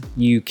Knotts.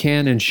 You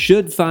can and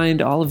should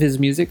find all of his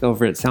music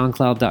over at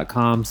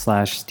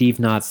soundcloud.com/Steve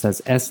Knotts.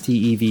 That's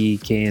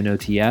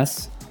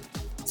STEVKNOTS.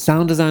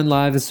 Sound Design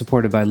Live is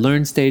supported by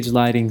Learn Stage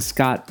Lighting,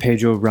 Scott,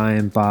 Pedro,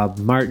 Ryan, Bob,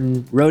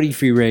 Martin, Roadie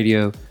Free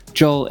Radio,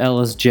 Joel,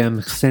 Ellis,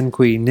 Jem,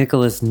 Senqui,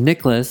 Nicholas,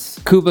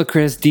 Kuba,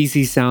 Chris,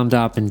 DC Sound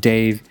Op, and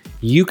Dave.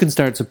 You can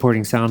start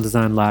supporting Sound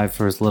Design Live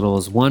for as little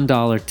as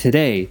 $1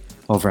 today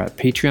over at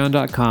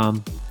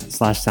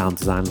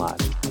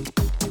patreon.com/sounddesignlive.